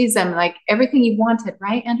up and sees them, like everything you wanted,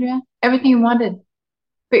 right, Andrea? Everything you wanted.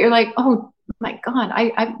 But you're like, oh, my God,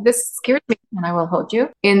 this scares me, and I will hold you.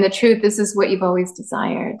 In the truth, this is what you've always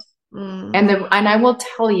desired. And I will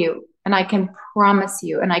tell you, and I can promise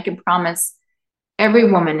you, and I can promise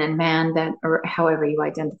every woman and man that, or however you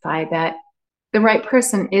identify, that the right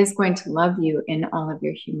person is going to love you in all of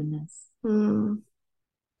your humanness.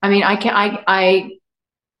 I mean, I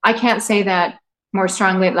can't say that more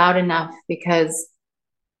strongly, loud enough, because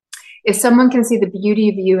if someone can see the beauty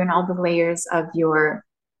of you and all the layers of your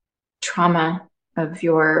trauma, of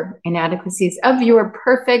your inadequacies, of your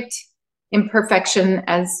perfect imperfection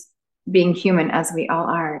as being human, as we all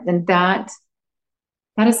are, then that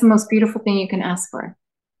is the most beautiful thing you can ask for.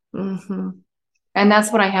 And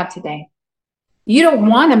that's what I have today. You don't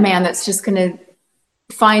want a man that's just going to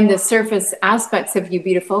find the surface aspects of you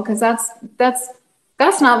beautiful, because that's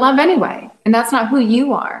not love anyway, and that's not who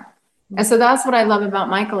you are. And so that's what I love about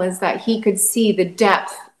Michael, is that he could see the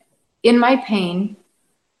depth in my pain,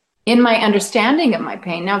 in my understanding of my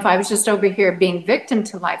pain. Now, if I was just over here being victim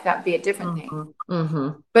to life, that would be a different thing.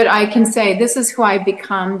 But I can say, this is who I've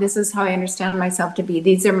become. This is how I understand myself to be.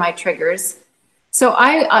 These are my triggers. So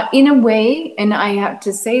I, in a way, and I have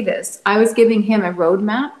to say this, I was giving him a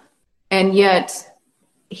roadmap, and yet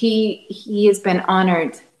he has been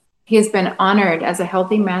honored. He has been honored as a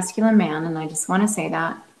healthy masculine man. And I just want to say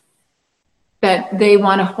that they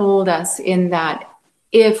want to hold us in that,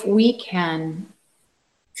 if we can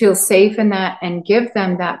feel safe in that and give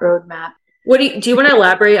them that roadmap. Do you want to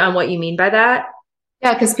elaborate on what you mean by that?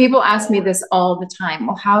 Yeah, because people ask me this all the time.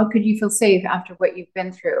 Well, how could you feel safe after what you've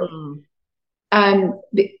been through? I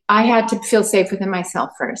had to feel safe within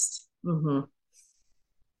myself first.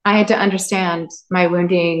 I had to understand my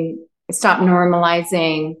wounding, stop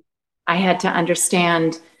normalizing. I had to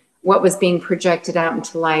understand what was being projected out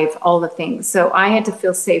into life, all the things. So I had to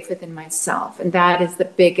feel safe within myself. And that is the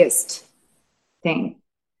biggest thing,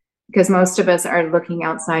 because most of us are looking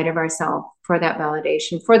outside of ourselves for that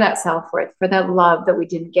validation, for that self-worth, for that love that we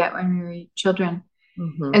didn't get when we were children.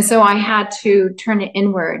 And so I had to turn it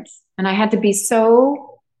inward, and I had to be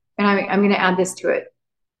so, and I'm going to add this to it.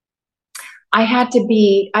 I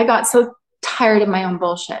got so tired of my own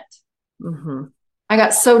bullshit. I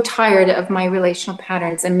got so tired of my relational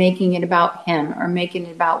patterns and making it about him or making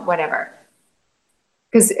it about whatever.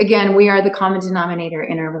 Because again, we are the common denominator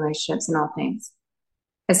in our relationships and all things.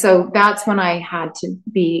 And so that's when I had to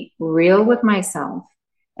be real with myself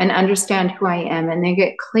and understand who I am, and then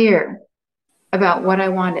get clear about what I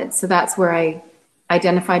wanted. So that's where I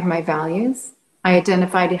identified my values. I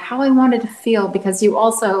identified how I wanted to feel, because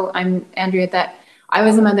I'm Andrea, that I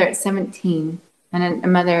was a mother at 17 and a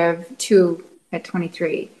mother of 2 at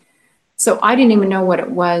 23. So I didn't even know what it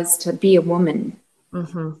was to be a woman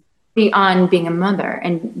beyond being a mother,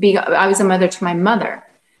 I was a mother to my mother.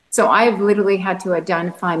 So I've literally had to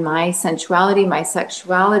identify my sensuality, my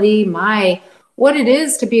sexuality, what it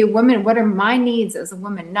is to be a woman. What are my needs as a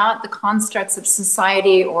woman, not the constructs of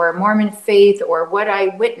society or Mormon faith or what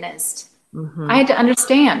I witnessed. I had to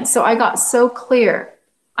understand. So I got so clear.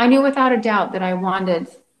 I knew without a doubt that I wanted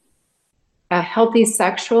a healthy,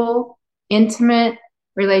 sexual, intimate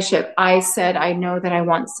relationship. I said, I know that I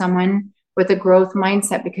want someone with a growth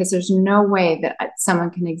mindset, because there's no way that someone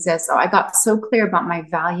can exist. So I got so clear about my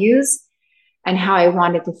values and how I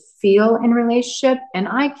wanted to feel in relationship. And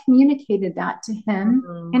I communicated that to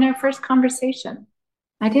him in our first conversation.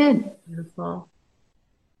 I did. Beautiful.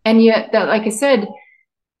 And yet, like I said,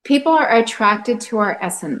 people are attracted to our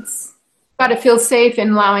essence. You've got to feel safe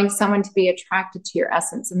in allowing someone to be attracted to your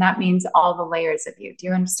essence. And that means all the layers of you. Do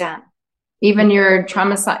you understand? Even your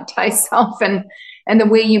traumatized self and the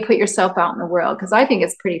way you put yourself out in the world. Because I think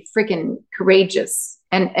it's pretty freaking courageous.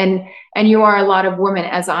 And you are a lot of woman,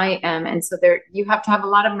 as I am. And so you have to have a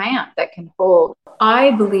lot of man that can hold. I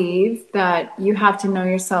believe that you have to know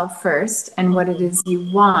yourself first and what it is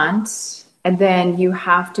you want. And then you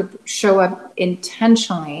have to show up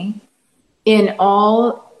intentionally in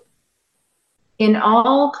all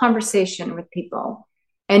conversation with people.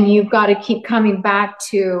 And you've got to keep coming back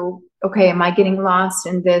to, okay, am I getting lost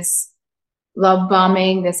in this love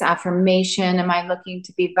bombing, this affirmation? Am I looking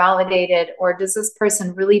to be validated? Or does this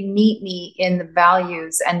person really meet me in the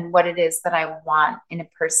values and what it is that I want in a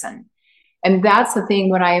person? And that's the thing,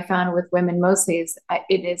 what I have found with women mostly is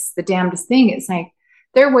it is the damnedest thing. It's like,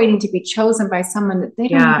 they're waiting to be chosen by someone that they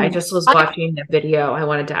don't. Yeah, I just was watching the video. I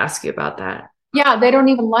wanted to ask you about that. Yeah, they don't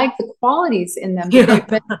even like the qualities in them.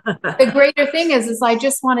 But the greater thing is I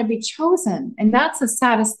just want to be chosen. And that's the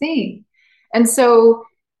saddest thing. And so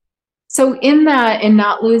in that, in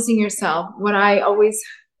not losing yourself, what I always,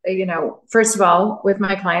 first of all, with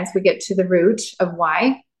my clients, we get to the root of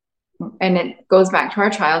why. and it goes back to our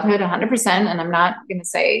childhood 100%. And I'm not going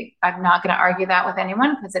to argue that with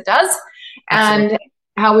anyone because it does. Absolutely. And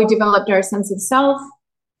how we developed our sense of self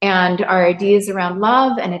and our ideas around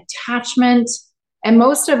love and attachment. And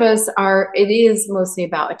most of us it is mostly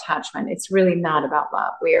about attachment. It's really not about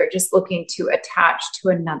love. We are just looking to attach to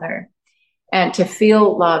another and to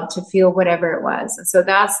feel love, to feel whatever it was. And so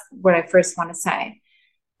that's what I first want to say.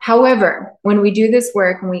 However, when we do this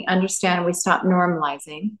work and we understand, we stop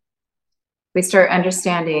normalizing, we start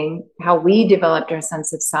understanding how we developed our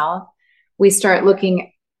sense of self, we start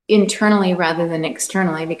looking internally rather than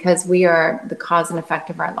externally, because we are the cause and effect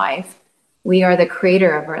of our life. We are the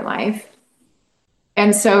creator of our life.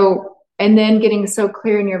 And then getting so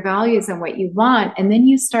clear in your values and what you want, and then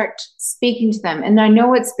you start speaking to them. And I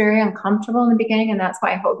know it's very uncomfortable in the beginning, and that's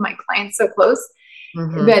why I hold my clients so close.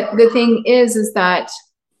 Mm-hmm. But the thing is that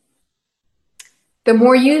the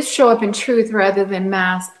more you show up in truth rather than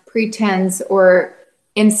mask, pretense, or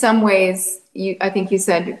in some ways, I think you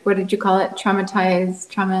said, what did you call it? Trauma, like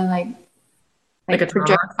a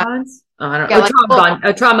trauma response?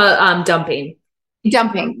 Trauma dumping.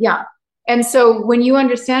 Dumping, yeah. And so when you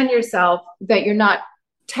understand yourself that you're not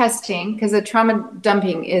testing, because a trauma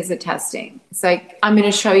dumping is a testing. It's like, I'm going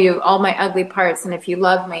to show you all my ugly parts, and if you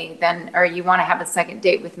love me, then, or you want to have a second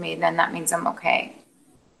date with me, then that means I'm okay.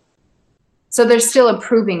 So there's still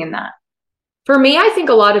approving in that. For me, I think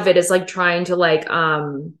a lot of it is like trying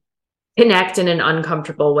to connect in an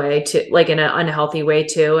uncomfortable way to like in an unhealthy way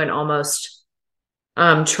too. And almost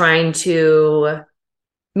trying to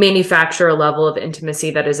manufacture a level of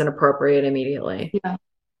intimacy that isn't appropriate immediately.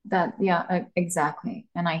 Yeah, exactly.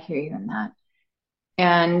 And I hear you in that.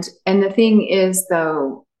 And the thing is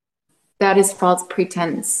though, that is false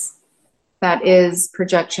pretense. That is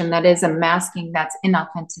projection. That is a masking. That's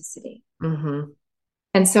inauthenticity. Mm-hmm.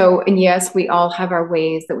 And yes, we all have our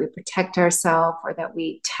ways that we protect ourselves, or that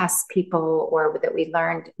we test people, or that we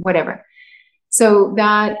learned, whatever. So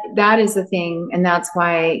that is the thing. And that's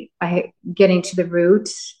why getting to the root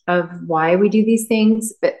of why we do these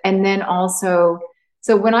things. And then also,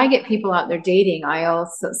 so when I get people out there dating, I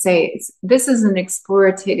also say, this is an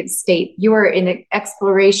explorative state. You are in an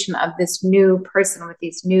exploration of this new person with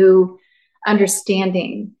these new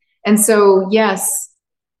understanding. And so, yes,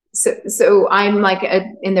 so I'm like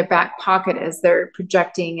in their back pocket as they're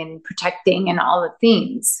projecting and protecting and all the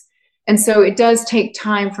things. And so it does take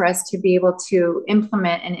time for us to be able to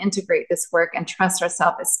implement and integrate this work and trust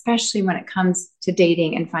ourselves, especially when it comes to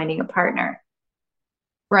dating and finding a partner.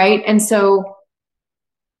 Right. And so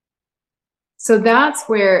that's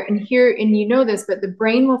where, and you know this, but the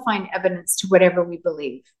brain will find evidence to whatever we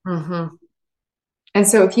believe. Mm-hmm. And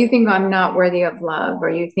so if you think I'm not worthy of love, or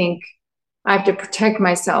you think I have to protect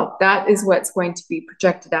myself, that is what's going to be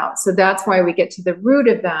projected out. So that's why we get to the root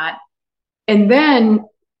of that. And then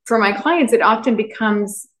for my clients, it often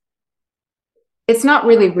becomes, it's not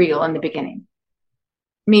really real in the beginning.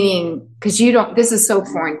 Meaning, because this is so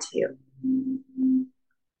foreign to you.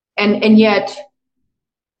 And yet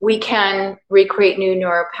we can recreate new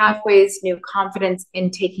neural pathways, new confidence in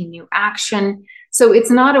taking new action. So it's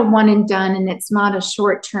not a one and done, and it's not a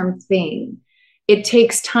short-term thing. It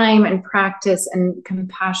takes time and practice and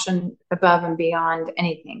compassion above and beyond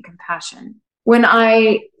anything, compassion.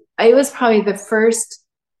 It was probably the first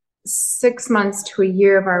 6 months to a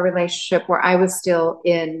year of our relationship where I was still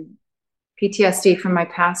in PTSD from my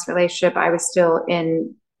past relationship. I was still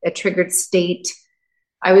in a triggered state.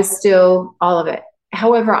 I was still all of it.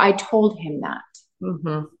 However, I told him that.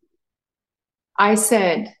 Mm-hmm. I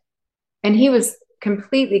said, and he was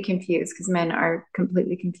completely confused, because men are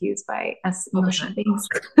completely confused by us emotional beings.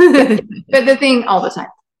 But the thing all the time.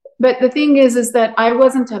 But the thing is that I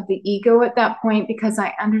wasn't of the ego at that point, because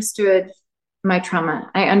I understood my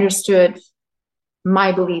trauma. I understood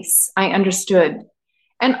my beliefs. I understood.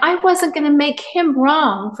 And I wasn't going to make him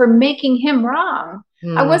wrong for making him wrong.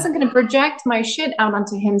 I wasn't going to project my shit out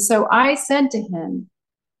onto him. So I said to him,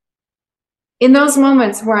 in those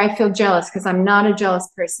moments where I feel jealous, because I'm not a jealous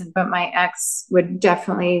person, but my ex would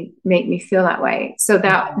definitely make me feel that way. So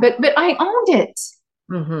that, but I owned it.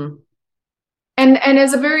 Mm-hmm. And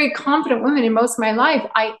as a very confident woman in most of my life,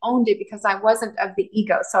 I owned it because I wasn't of the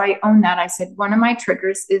ego. So I owned that. I said, one of my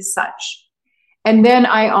triggers is such. And then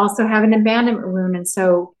I also have an abandonment wound. And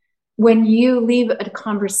so when you leave a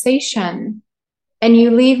conversation and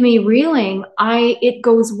you leave me reeling, it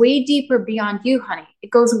goes way deeper beyond you, honey. It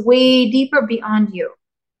goes way deeper beyond you.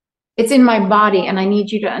 It's in my body, and I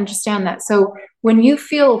need you to understand that. So when you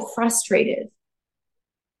feel frustrated,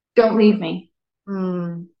 don't leave me.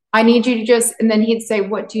 I need you to and then he'd say,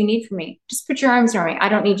 what do you need from me? Just put your arms around me. I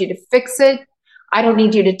don't need you to fix it. I don't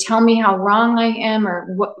need you to tell me how wrong I am or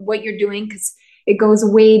what you're doing, because it goes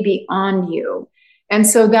way beyond you. And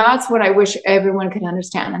so that's what I wish everyone could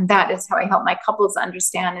understand. And that is how I help my couples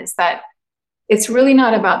understand, is that it's really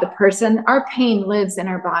not about the person. Our pain lives in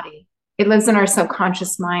our body. It lives in our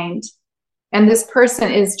subconscious mind. And this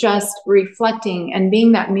person is just reflecting and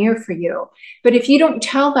being that mirror for you. But if you don't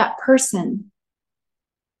tell that person,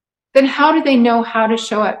 then how do they know how to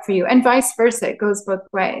show up for you? And vice versa, it goes both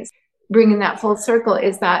ways. Bringing that full circle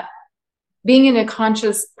is that being in a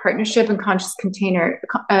conscious partnership and conscious container,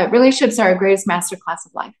 relationships are our greatest masterclass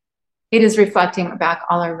of life. It is reflecting back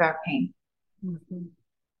all of our pain,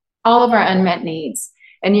 all of our unmet needs.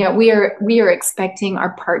 And yet we are expecting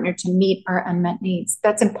our partner to meet our unmet needs.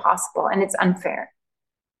 That's impossible, and it's unfair.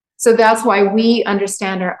 So that's why we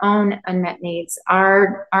understand our own unmet needs,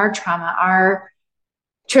 our trauma, our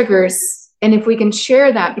triggers. And if we can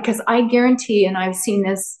share that, because I guarantee, and I've seen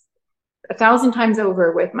this 1,000 times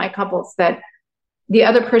over with my couples, that the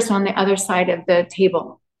other person on the other side of the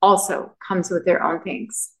table also comes with their own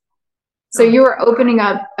things. So you are opening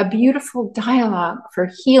up a beautiful dialogue for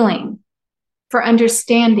healing, for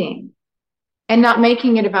understanding, and not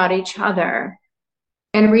making it about each other,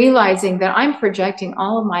 and realizing that I'm projecting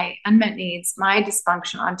all of my unmet needs, my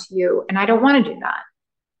dysfunction onto you, and I don't want to do that.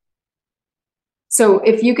 So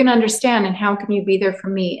if you can understand, and how can you be there for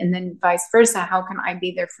me, and then vice versa, how can I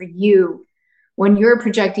be there for you when you're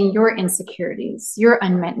projecting your insecurities, your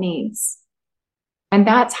unmet needs? And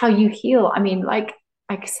that's how you heal. I mean, like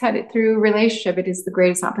I said, it through relationship, it is the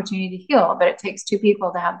greatest opportunity to heal, but it takes two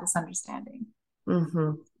people to have this understanding.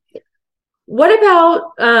 Mm-hmm. What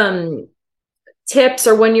about tips,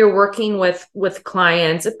 or when you're working with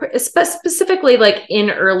clients, specifically like in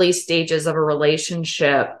early stages of a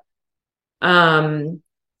relationship,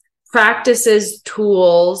 practices,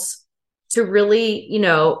 tools to really,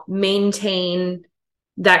 maintain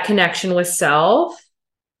that connection with self,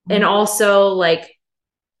 and also like,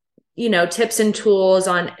 tips and tools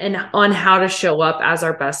on how to show up as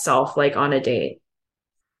our best self, like on a date?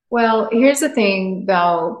 Well, here's the thing,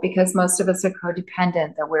 though, because most of us are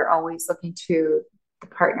codependent, that we're always looking to the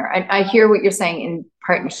partner. I hear what you're saying in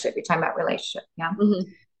partnership. You're talking about relationship. Yeah. Mm-hmm.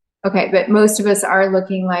 Okay. But most of us are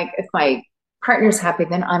looking like, if my partner's happy,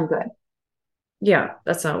 then I'm good. Yeah.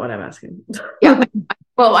 That's not what I'm asking. Yeah.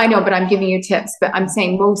 Well, I know, but I'm giving you tips, but I'm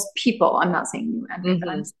saying most people, I'm not saying you, Andrea, but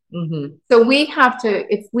I'm saying. Mm-hmm. So we have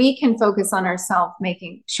to, if we can focus on ourselves,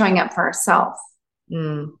 showing up for ourselves,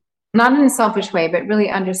 not in a selfish way, but really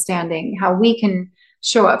understanding how we can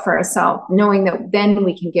show up for ourselves, knowing that then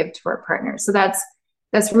we can give to our partner. So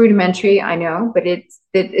that's rudimentary, I know, but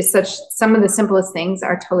it's such, some of the simplest things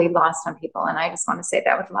are totally lost on people. And I just want to say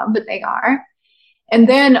that with love, but they are. And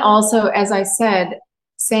then also, as I said,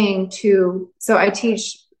 so I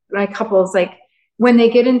teach my couples, like when they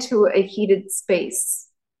get into a heated space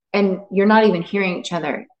and you're not even hearing each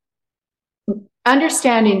other,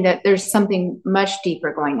 understanding that there's something much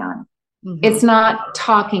deeper going on. Mm-hmm. It's not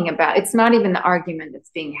talking about, it's not even the argument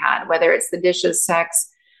that's being had, whether it's the dishes,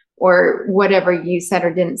 sex, or whatever you said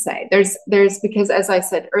or didn't say. There's because, as I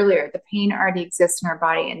said earlier, the pain already exists in our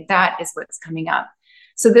body, and that is what's coming up.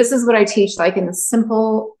 So this is what I teach, like in the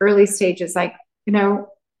simple early stages, like,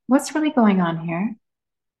 what's really going on here?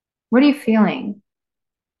 What are you feeling?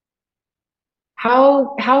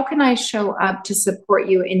 How can I show up to support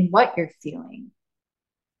you in what you're feeling?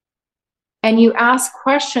 And you ask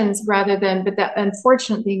questions rather than, but the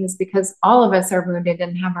unfortunate thing is, because all of us are wounded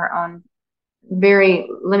and have our own very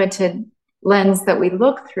limited lens that we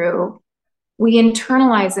look through, we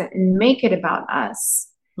internalize it and make it about us.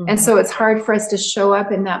 Mm-hmm. And so it's hard for us to show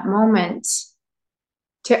up in that moment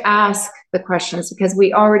to ask the questions, because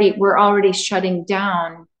we're already shutting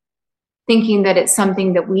down, thinking that it's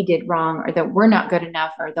something that we did wrong, or that we're not good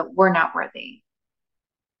enough, or that we're not worthy.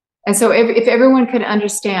 And so if everyone could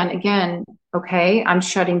understand, again, okay, I'm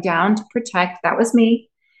shutting down to protect, that was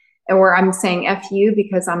me, or I'm saying F you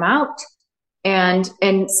because I'm out. And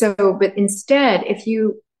so, but instead,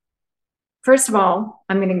 first of all,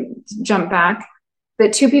 I'm going to jump back,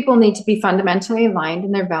 that two people need to be fundamentally aligned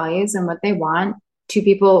in their values and what they want. Two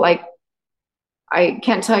people, like, I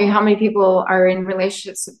can't tell you how many people are in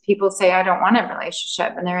relationships. People say, I don't want a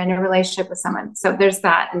relationship, and they're in a relationship with someone. So there's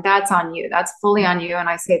that, and that's on you. That's fully on you. And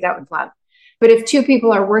I say that with love. But if two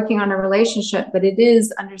people are working on a relationship, but it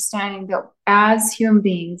is understanding that as human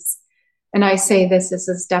beings, and I say this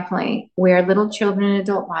is definitely, we are little children in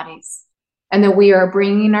adult bodies, and that we are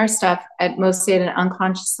bringing our stuff mostly at an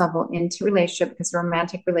unconscious level into relationship, because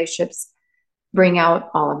romantic relationships bring out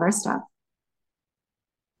all of our stuff.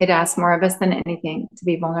 It asks more of us than anything to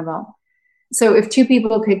be vulnerable. So if two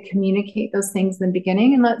people could communicate those things in the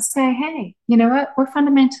beginning and let's say, hey, you know what? We're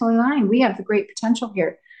fundamentally aligned. We have the great potential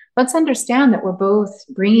here. Let's understand that we're both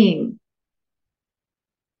bringing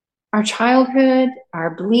our childhood,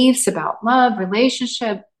 our beliefs about love,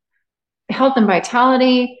 relationship, health and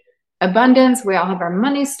vitality, abundance. We all have our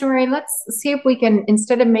money story. Let's see if we can,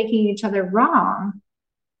 instead of making each other wrong,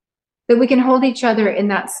 that we can hold each other in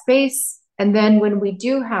that space. And then when we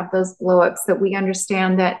do have those blowups, that we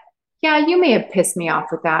understand that, yeah, you may have pissed me off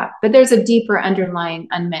with that, but there's a deeper underlying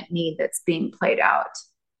unmet need that's being played out.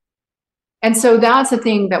 And so that's the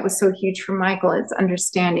thing that was so huge for Michael, is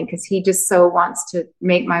understanding, because he just so wants to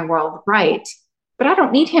make my world right. But I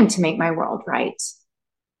don't need him to make my world right.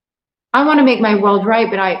 I want to make my world right,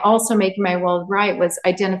 but I also making my world right was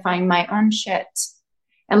identifying my own shit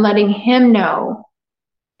and letting him know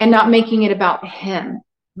and not making it about him.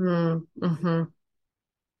 Mm-hmm.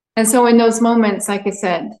 And so in those moments, like I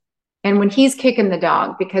said, and when he's kicking the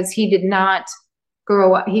dog, because he did not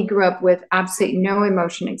grow up, he grew up with absolutely no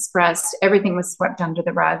emotion expressed. Everything was swept under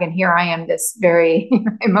the rug. And here I am, this very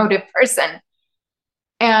emotive person.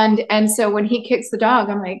 And so when he kicks the dog,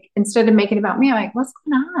 I'm like, instead of making it about me, I'm like, what's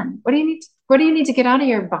going on? What do you need to get out of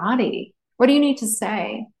your body? What do you need to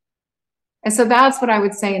say? And so that's what I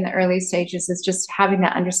would say in the early stages, is just having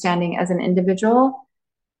that understanding as an individual,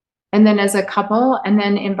 and then as a couple, and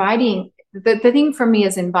then inviting, the thing for me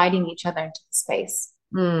is inviting each other into the space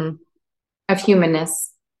of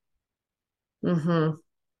humanness. Mm-hmm.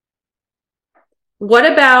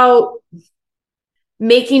 What about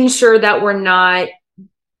making sure that we're not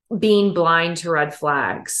being blind to red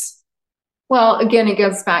flags? Well, again, it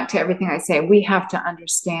goes back to everything I say. We have to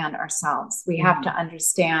understand ourselves. We have to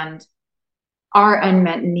understand our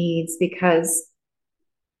unmet needs, because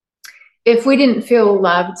if we didn't feel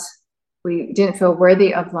loved, we didn't feel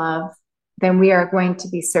worthy of love, then we are going to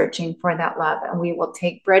be searching for that love, and we will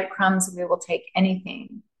take breadcrumbs, and we will take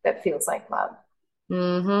anything that feels like love.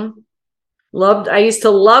 Mm-hmm. I used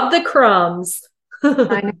to love the crumbs.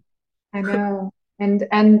 I know.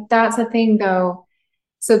 And that's a thing though.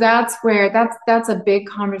 So that's where that's a big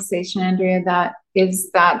conversation, Andrea,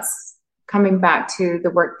 that's coming back to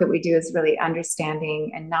the work that we do, is really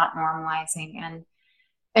understanding and not normalizing,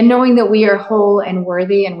 and knowing that we are whole and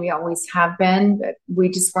worthy, and we always have been, but we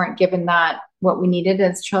just weren't given that, what we needed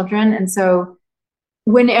as children. And so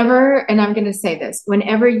whenever, and I'm going to say this,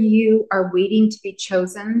 whenever you are waiting to be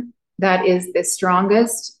chosen, that is the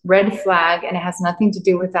strongest red flag, and it has nothing to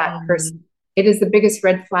do with that person. It is the biggest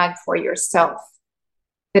red flag for yourself,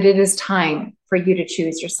 that it is time for you to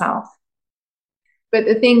choose yourself. But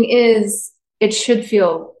the thing is, it should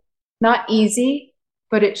feel not easy,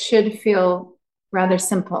 but it should feel rather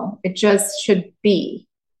simple. It just should be.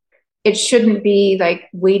 It shouldn't be like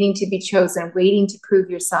waiting to be chosen, waiting to prove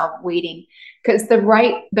yourself, waiting. Because the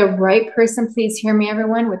right person, please hear me,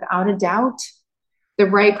 everyone, without a doubt, the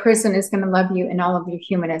right person is going to love you in all of your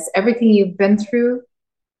humanness. Everything you've been through,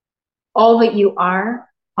 all that you are,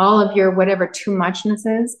 all of your whatever too muchness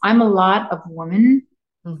is. I'm a lot of woman,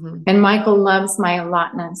 and Michael loves my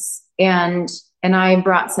allotness, and I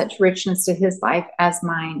brought such richness to his life as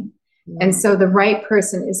mine. And so the right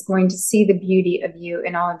person is going to see the beauty of you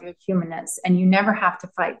in all of your humanness, and you never have to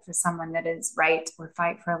fight for someone that is right, or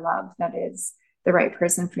fight for a love that is the right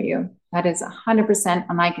person for you. That is 100%,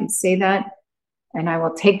 and I can say that, and I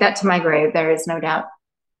will take that to my grave. There is no doubt.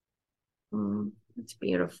 That's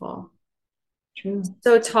beautiful. True.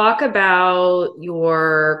 So talk about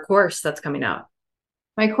your course that's coming out.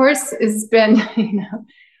 My course has been,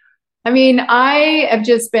 I have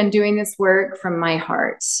just been doing this work from my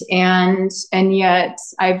heart, and yet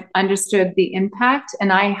I've understood the impact,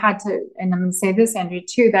 and I had to, and I'm going to say this, Andrea,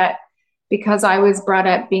 too, that because I was brought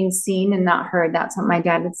up being seen and not heard, that's what my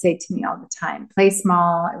dad would say to me all the time. Play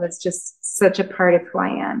small. It was just such a part of who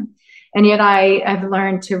I am. And yet I've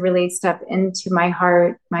learned to really step into my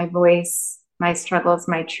heart, my voice, my struggles,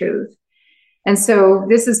 my truth. And so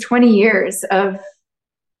this is 20 years of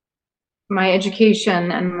my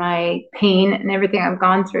education and my pain and everything I've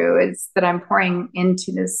gone through is that I'm pouring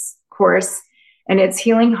into this course. And it's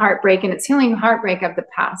healing heartbreak, and it's healing heartbreak of the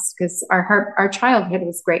past, because our childhood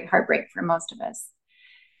was great heartbreak for most of us.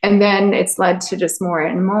 And then it's led to just more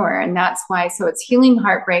and more. And that's why, so it's healing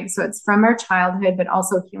heartbreak. So it's from our childhood, but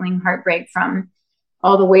also healing heartbreak from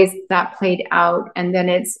all the ways that played out. And then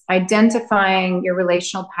it's identifying your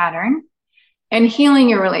relational pattern and healing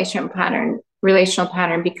your relational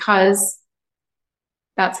pattern, because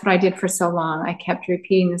that's what I did for so long. I kept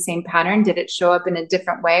repeating the same pattern. Did it show up in a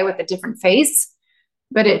different way with a different face?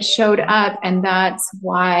 But it showed up. And that's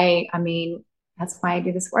why, that's why I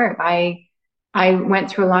do this work. I I went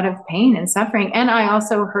through a lot of pain and suffering, and I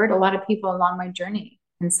also hurt a lot of people along my journey.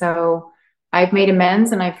 And so I've made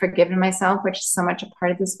amends and I've forgiven myself, which is so much a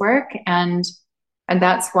part of this work. And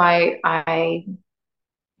that's why I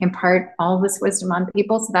impart all this wisdom on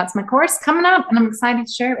people. So that's my course coming up, and I'm excited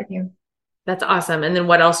to share it with you. That's awesome. And then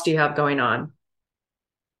what else do you have going on?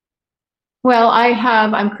 Well,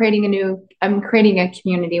 I'm creating a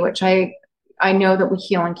community, which I know that we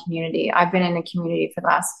heal in community. I've been in a community for the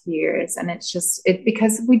last few years, and it's just,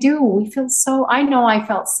 because we feel so, I know I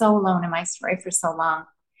felt so alone in my story for so long.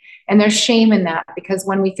 And there's shame in that, because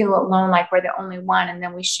when we feel alone, like we're the only one, and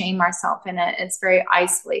then we shame ourselves in it, it's very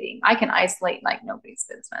isolating. I can isolate like nobody's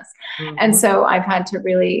business. Mm-hmm. And so I've had to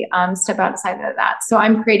really step outside of that. So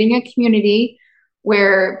I'm creating a community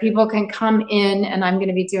where people can come in, and I'm going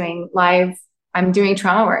to be doing live. I'm doing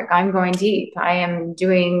trauma work. I'm going deep. I am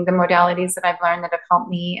doing the modalities that I've learned that have helped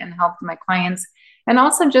me and helped my clients. And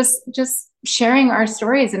also just sharing our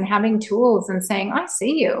stories and having tools and saying, I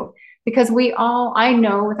see you. Because I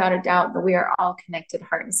know without a doubt that we are all connected,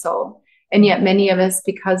 heart and soul. And yet many of us,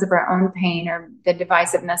 because of our own pain or the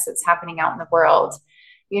divisiveness that's happening out in the world,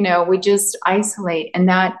 we just isolate. And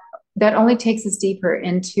that only takes us deeper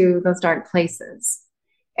into those dark places.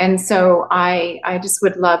 And so I just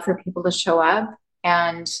would love for people to show up,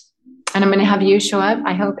 and I'm going to have you show up,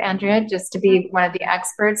 I hope, Andrea, just to be one of the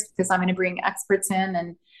experts, because I'm going to bring experts in,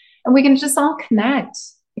 and we can just all connect.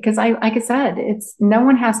 Because like I said, no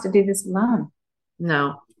one has to do this alone.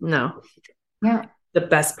 No. Yeah. The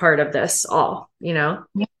best part of this all, Yeah.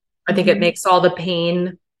 I think it makes all the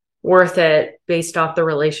pain worth it based off the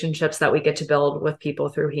relationships that we get to build with people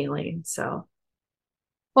through healing. So.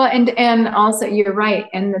 Well, and also you're right.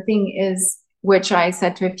 And the thing is, which I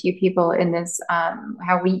said to a few people in this,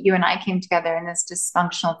 how you and I came together in this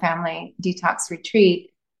dysfunctional family detox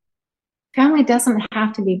retreat, family doesn't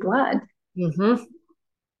have to be blood. Mm-hmm.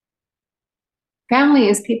 Family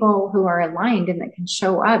is people who are aligned and that can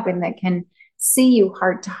show up and that can see you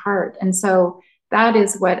heart to heart. And so that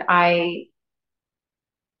is what I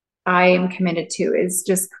am committed to, is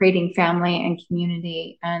just creating family and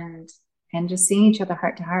community and just seeing each other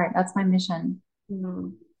heart to heart. That's my mission. Mm-hmm.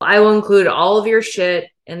 I will include all of your shit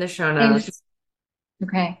in the show notes.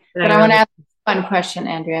 Okay. But I want to ask a fun question,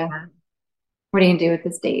 Andrea. Yeah. What are you going to do with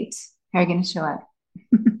this date? How are you going to show up?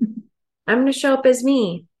 I'm going to show up as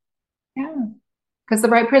me. Yeah. Because the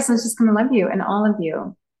right person is just going to love you and all of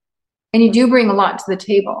you. And you do bring a lot to the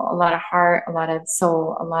table, a lot of heart, a lot of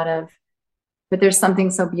soul, but there's something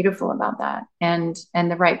so beautiful about that. And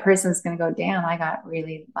the right person is going to go, damn, I got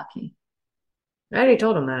really lucky. I already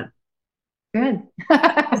told him that. Good.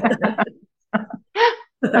 I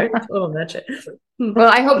already told him that shit. Well,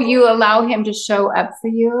 I hope you allow him to show up for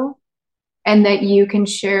you, and that you can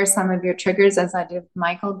share some of your triggers, as I did with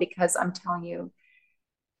Michael, because I'm telling you,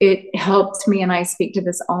 it helped me, and I speak to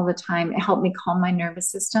this all the time. It helped me calm my nervous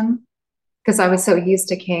system, because I was so used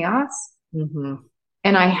to chaos. Mm-hmm.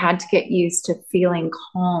 And I had to get used to feeling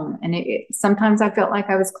calm. And sometimes I felt like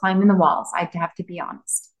I was climbing the walls. I'd have to be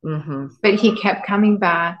honest. Mm-hmm. But he kept coming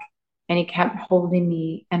back, and he kept holding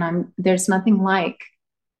me. And there's nothing like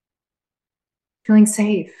feeling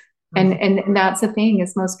safe. Mm-hmm. And that's the thing,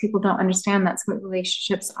 is most people don't understand that's what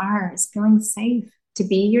relationships are, is feeling safe, to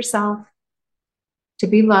be yourself, to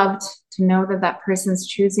be loved, to know that that person's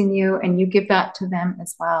choosing you, and you give that to them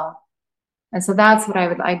as well. And so that's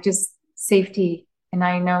what just safety. And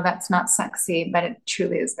I know that's not sexy, but it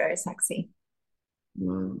truly is very sexy.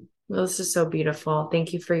 Well, this is so beautiful.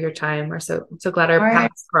 Thank you for your time. We're so glad our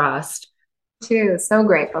paths crossed. Too. So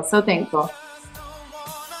grateful. So thankful.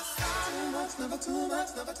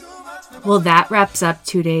 Well, that wraps up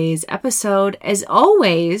today's episode. As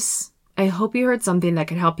always, I hope you heard something that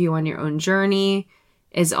could help you on your own journey.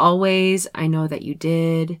 As always, I know that you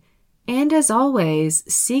did. And as always,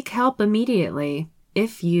 seek help immediately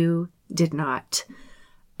if you did not.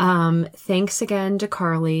 Thanks again to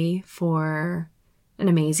Karli for an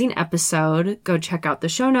amazing episode. Go check out the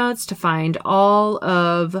show notes to find all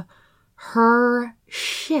of her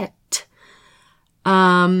shit.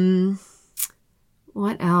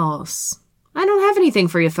 What else? I don't have anything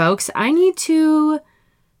for you folks. I need to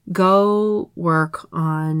go work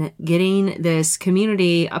on getting this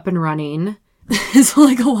community up and running. It's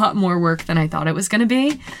like a lot more work than I thought it was going to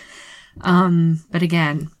be. But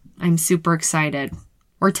again, I'm super excited.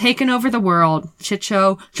 We're taking over the world. Shit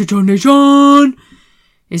Show Nation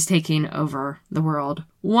is taking over the world.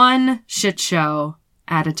 One shit show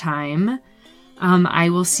at a time. I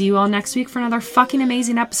will see you all next week for another fucking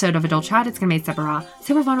amazing episode of Adult Chat. It's going to be super raw,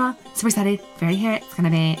 super vulnerable, super excited. Very here. It's going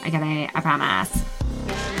to be, I promise.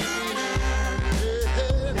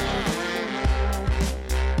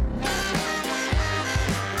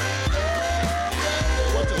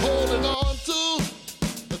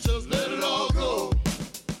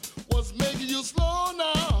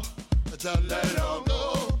 to let it all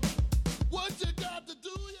go. What you got to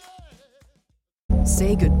do,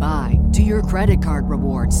 Say goodbye to your credit card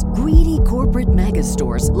rewards. Greedy corporate mega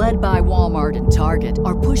stores, led by Walmart and Target,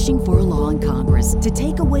 are pushing for a law in Congress to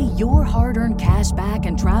take away your hard-earned cash back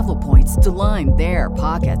and travel points to line their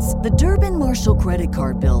pockets. The Durbin-Marshall credit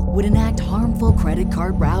card bill would enact harmful credit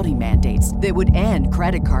card routing mandates that would end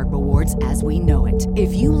credit card rewards as we know it.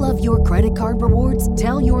 If you love your credit card rewards,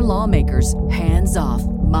 tell your lawmakers, hands off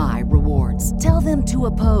my rewards. Tell them to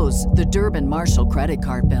oppose the Durbin-Marshall credit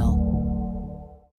card bill.